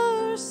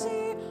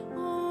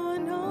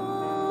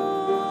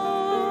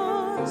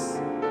us.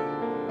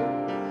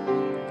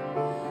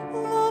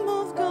 Lamb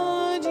of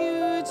God,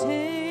 you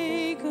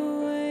take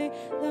away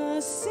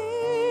the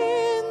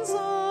sins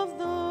of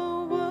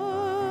the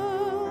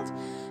world.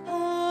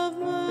 Have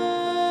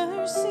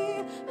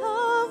mercy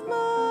on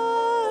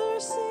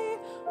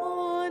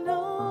us.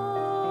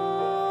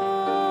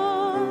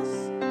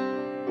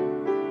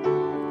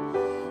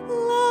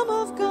 Lamb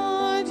of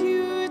God,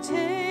 you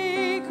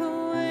take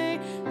away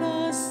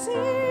the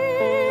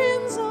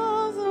sins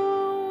of the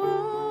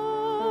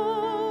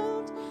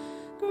world.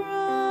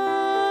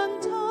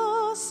 Grant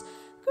us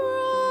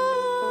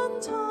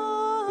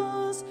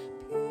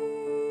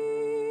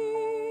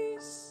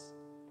peace.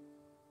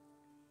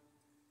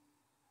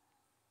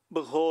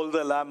 Behold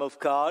the Lamb of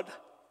God.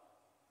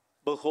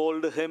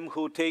 Behold him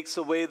who takes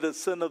away the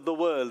sin of the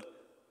world.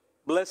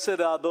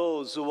 Blessed are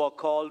those who are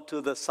called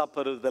to the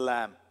supper of the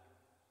Lamb.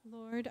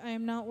 Lord, I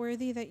am not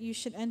worthy that you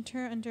should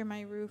enter under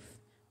my roof,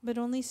 but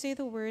only say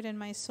the word, and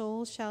my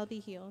soul shall be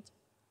healed.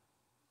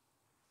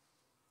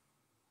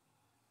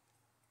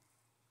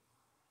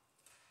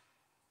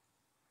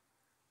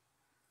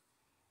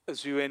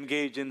 As you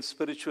engage in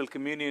spiritual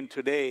communion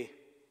today,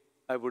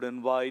 I would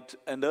invite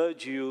and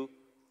urge you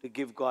to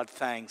give God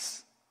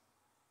thanks.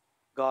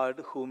 God,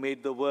 who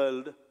made the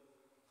world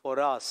for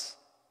us,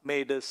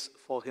 made us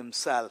for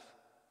himself.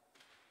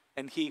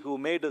 And he who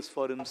made us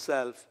for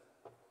himself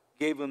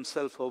gave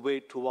himself away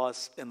to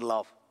us in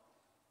love.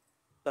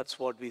 That's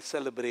what we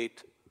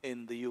celebrate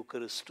in the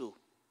Eucharist too.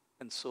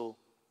 And so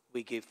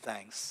we give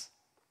thanks.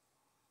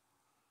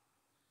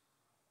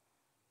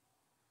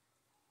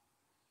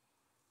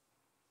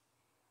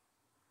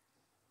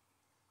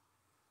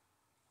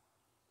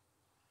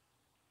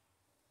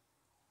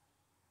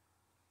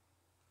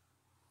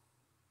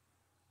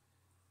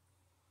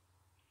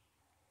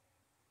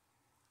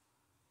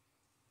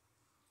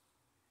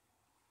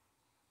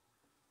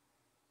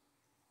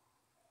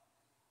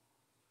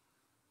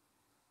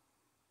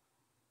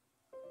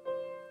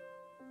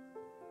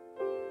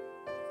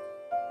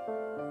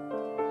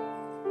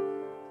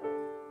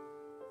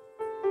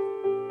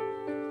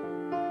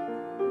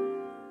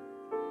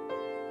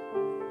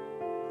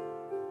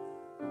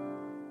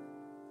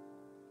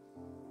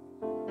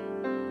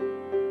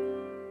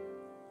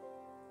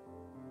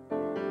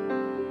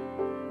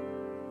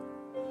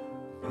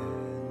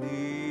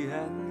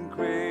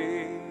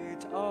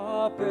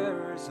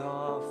 bearers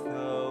of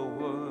the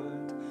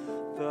word.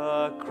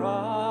 The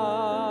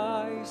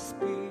cry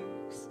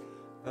speaks,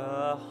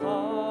 the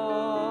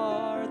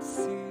heart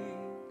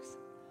seeks.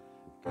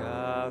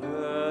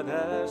 Gathered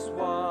as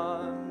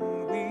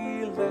one,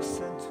 we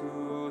listen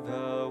to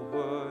the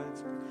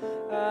words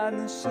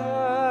and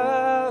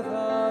share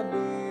the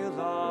meal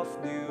of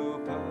new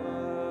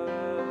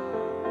birth.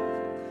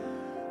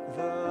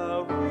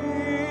 The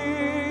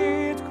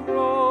wheat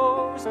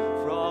grows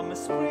from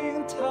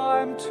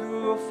springtime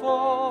to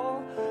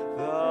fall.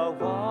 The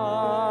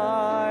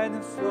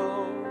wine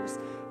flows.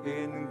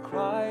 In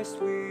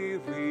Christ we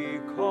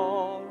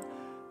recall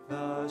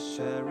the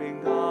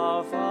sharing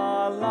of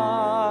our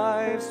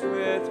lives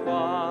with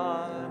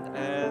one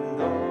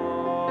and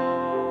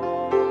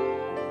all.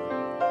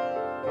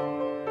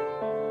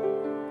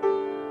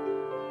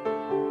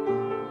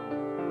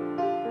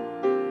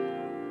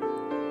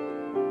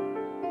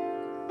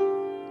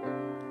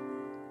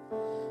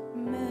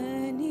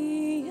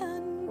 Many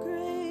and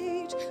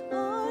great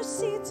are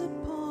seeds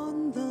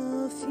upon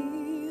the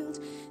field.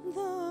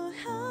 The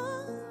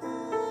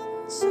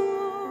hand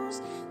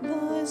sows,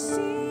 the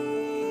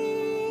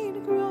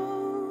seed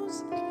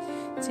grows.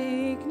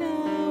 Take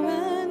now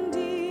and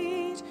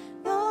eat,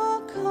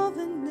 the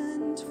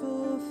covenant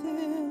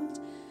fulfilled,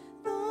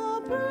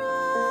 the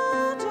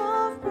bread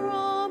of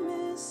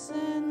promise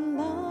and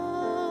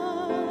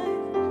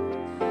life.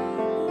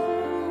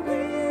 The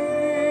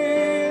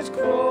wheat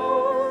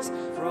grows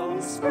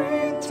from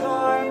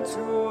springtime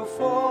to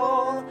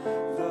fall.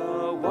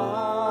 The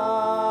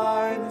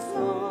wine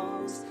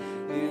flows.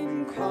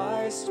 In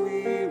Christ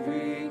we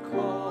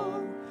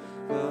recall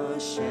the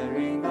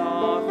sharing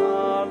of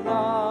our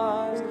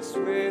lives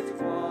with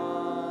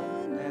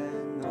one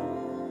and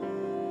all.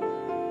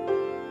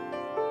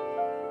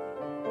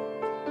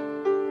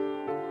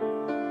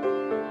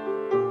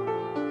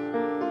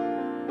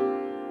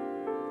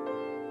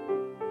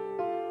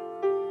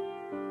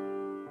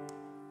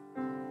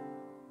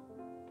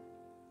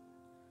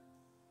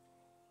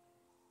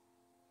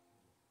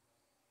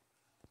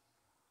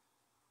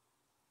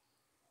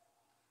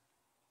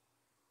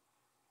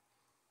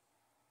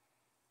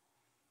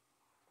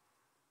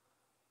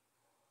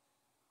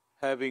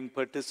 Having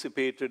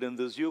participated in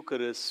this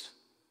Eucharist,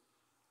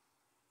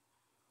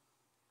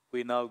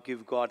 we now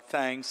give God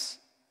thanks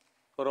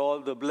for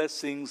all the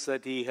blessings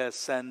that He has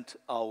sent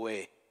our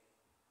way.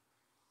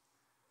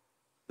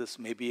 This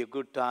may be a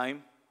good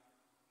time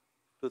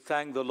to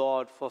thank the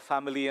Lord for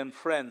family and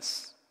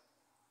friends,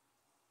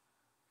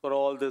 for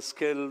all the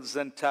skills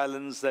and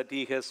talents that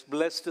He has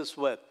blessed us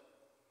with,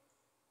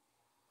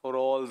 for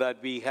all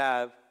that we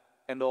have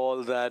and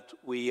all that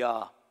we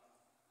are.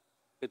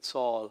 It's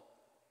all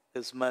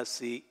His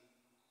mercy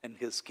and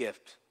His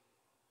gift.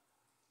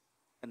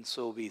 And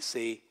so we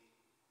say,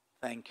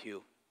 thank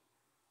you.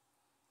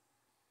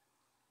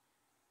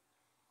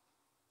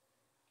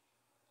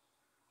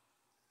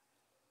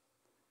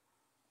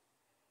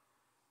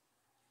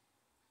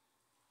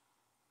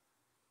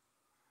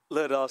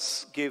 Let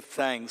us give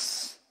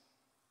thanks.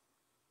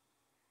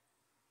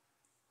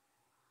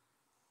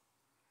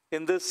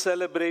 In this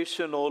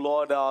celebration, O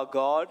Lord our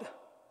God,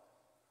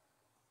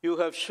 you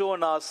have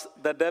shown us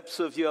the depths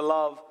of your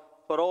love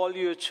for all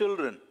your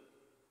children.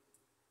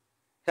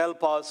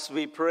 Help us,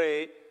 we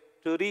pray,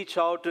 to reach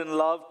out in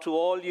love to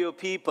all your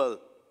people,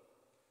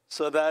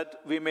 so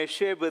that we may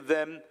share with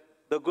them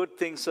the good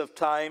things of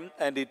time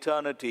and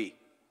eternity.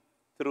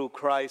 Through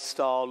Christ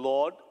our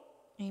Lord.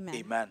 Amen.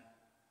 Amen.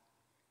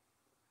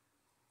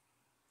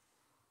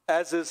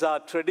 As is our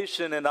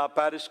tradition in our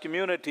parish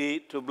community,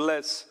 to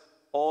bless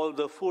all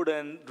the food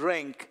and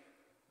drink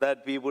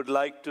that we would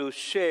like to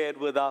share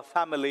with our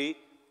family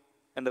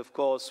and, of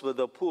course, with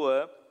the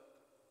poor,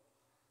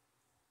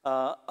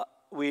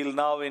 we'll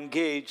now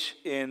engage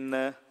in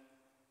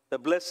the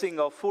blessing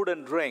of food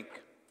and drink.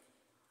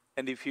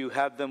 And if you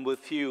have them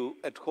with you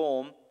at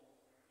home,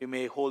 you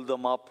may hold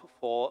them up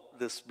for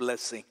this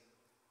blessing.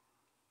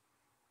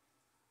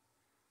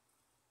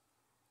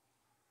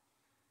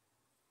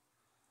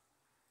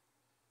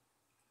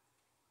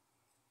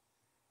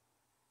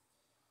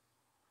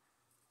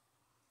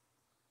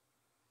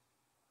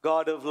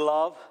 God of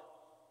love,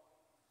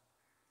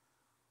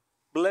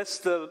 bless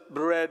the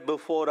bread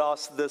before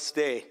us this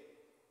day.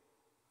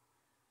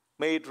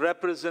 May it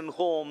represent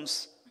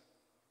homes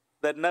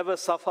that never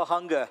suffer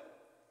hunger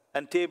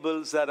and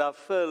tables that are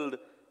filled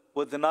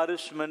with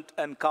nourishment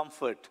and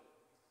comfort.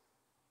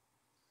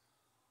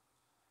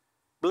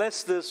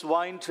 Bless this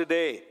wine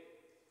today,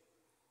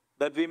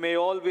 that we may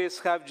always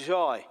have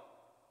joy,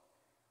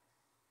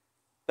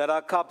 that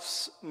our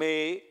cups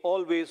may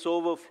always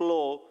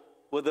overflow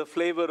with the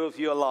flavor of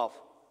your love.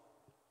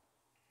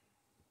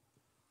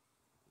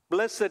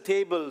 Bless the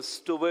tables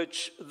to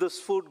which this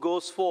food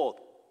goes forth,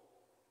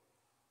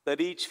 that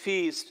each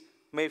feast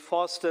may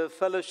foster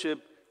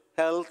fellowship,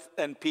 health,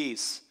 and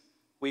peace.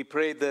 We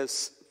pray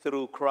this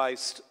through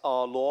Christ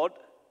our Lord.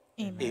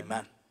 Amen.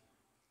 Amen.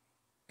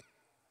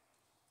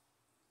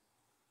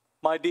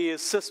 My dear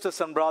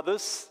sisters and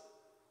brothers,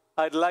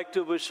 I'd like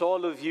to wish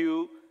all of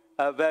you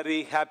a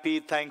very happy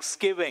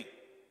Thanksgiving.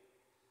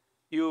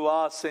 You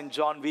are St.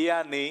 John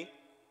Vianney,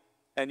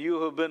 and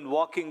you have been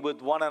walking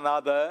with one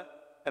another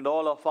and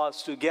all of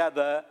us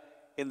together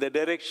in the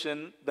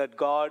direction that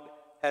God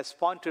has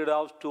pointed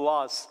out to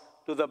us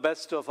to the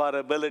best of our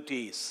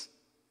abilities.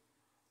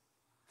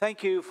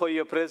 Thank you for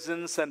your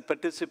presence and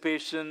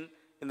participation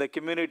in the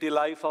community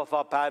life of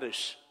our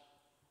parish.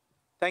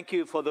 Thank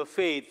you for the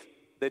faith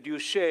that you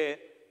share,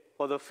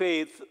 for the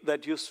faith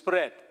that you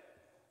spread.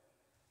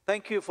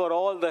 Thank you for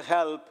all the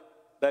help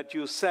that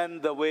you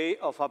send the way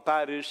of our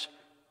parish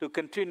to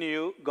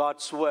continue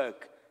God's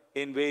work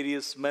in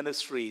various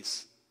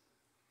ministries.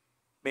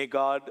 May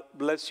God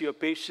bless your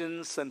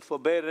patience and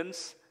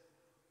forbearance.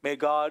 May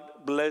God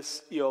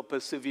bless your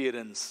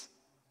perseverance.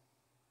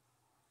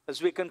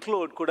 As we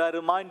conclude, could I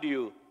remind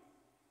you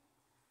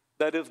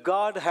that if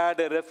God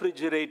had a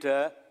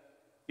refrigerator,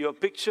 your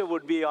picture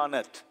would be on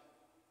it.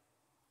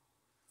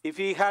 If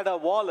He had a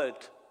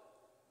wallet,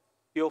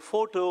 your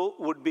photo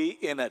would be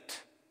in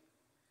it.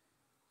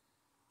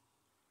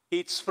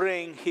 Each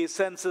spring, He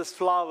sends us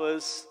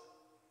flowers,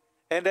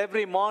 and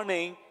every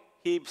morning,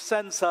 He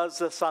sends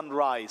us a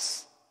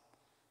sunrise.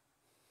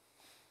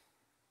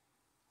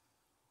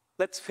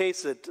 Let's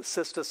face it,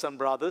 sisters and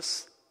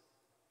brothers,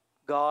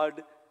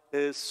 God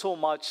is so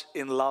much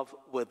in love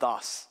with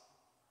us.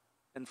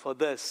 And for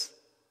this,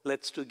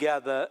 let's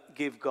together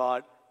give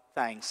God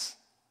thanks.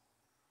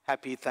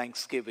 Happy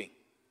Thanksgiving.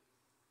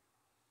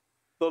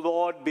 The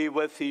Lord be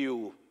with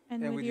you.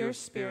 And with your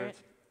spirit.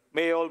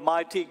 May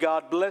Almighty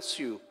God bless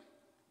you,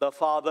 the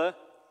Father,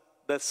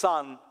 the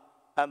Son,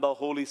 and the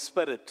Holy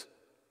Spirit.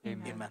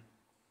 Amen.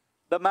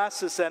 The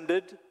Mass is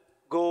ended.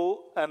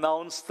 Go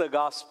announce the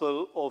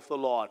gospel of the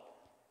Lord.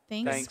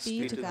 Thanks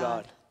be to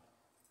God.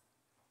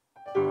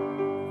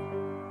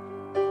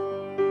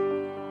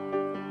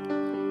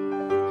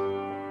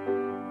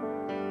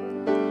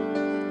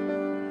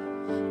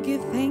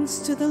 Give thanks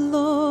to the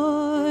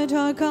Lord,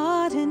 our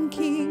God and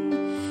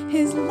King.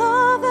 His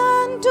love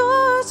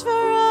endures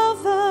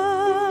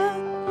forever.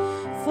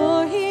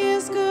 For He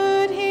is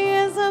good, He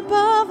is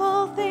above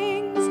all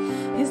things.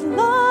 His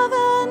love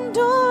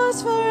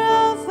endures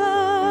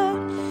forever.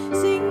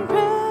 Sing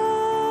praise,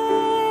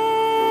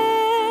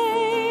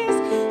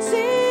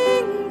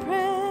 sing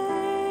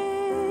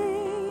praise.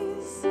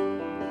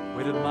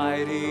 With a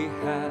mighty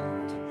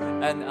hand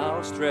and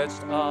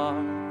outstretched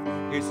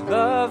arm, His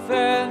love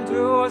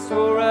endures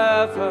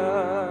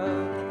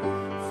forever.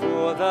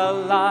 For the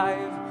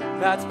life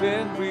that's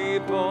been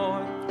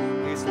reborn,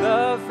 His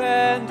love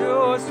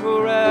endures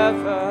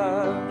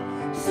forever.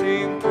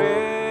 Sing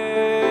praise,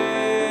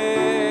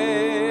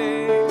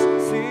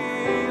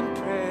 sing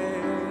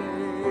praise,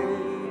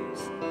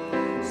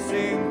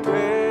 sing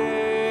praise,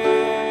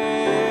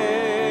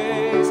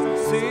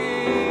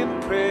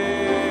 sing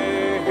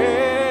praise.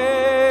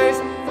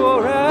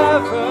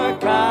 Forever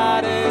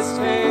God is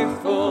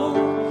faithful.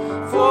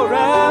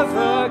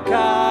 Forever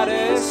God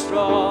is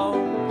strong.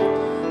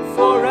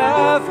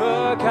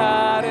 Forever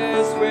God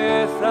is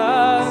with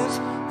us.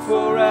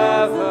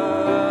 Forever.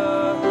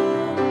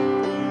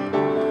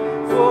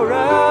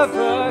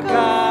 Forever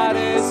God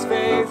is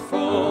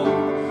faithful.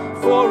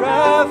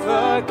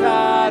 Forever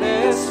God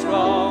is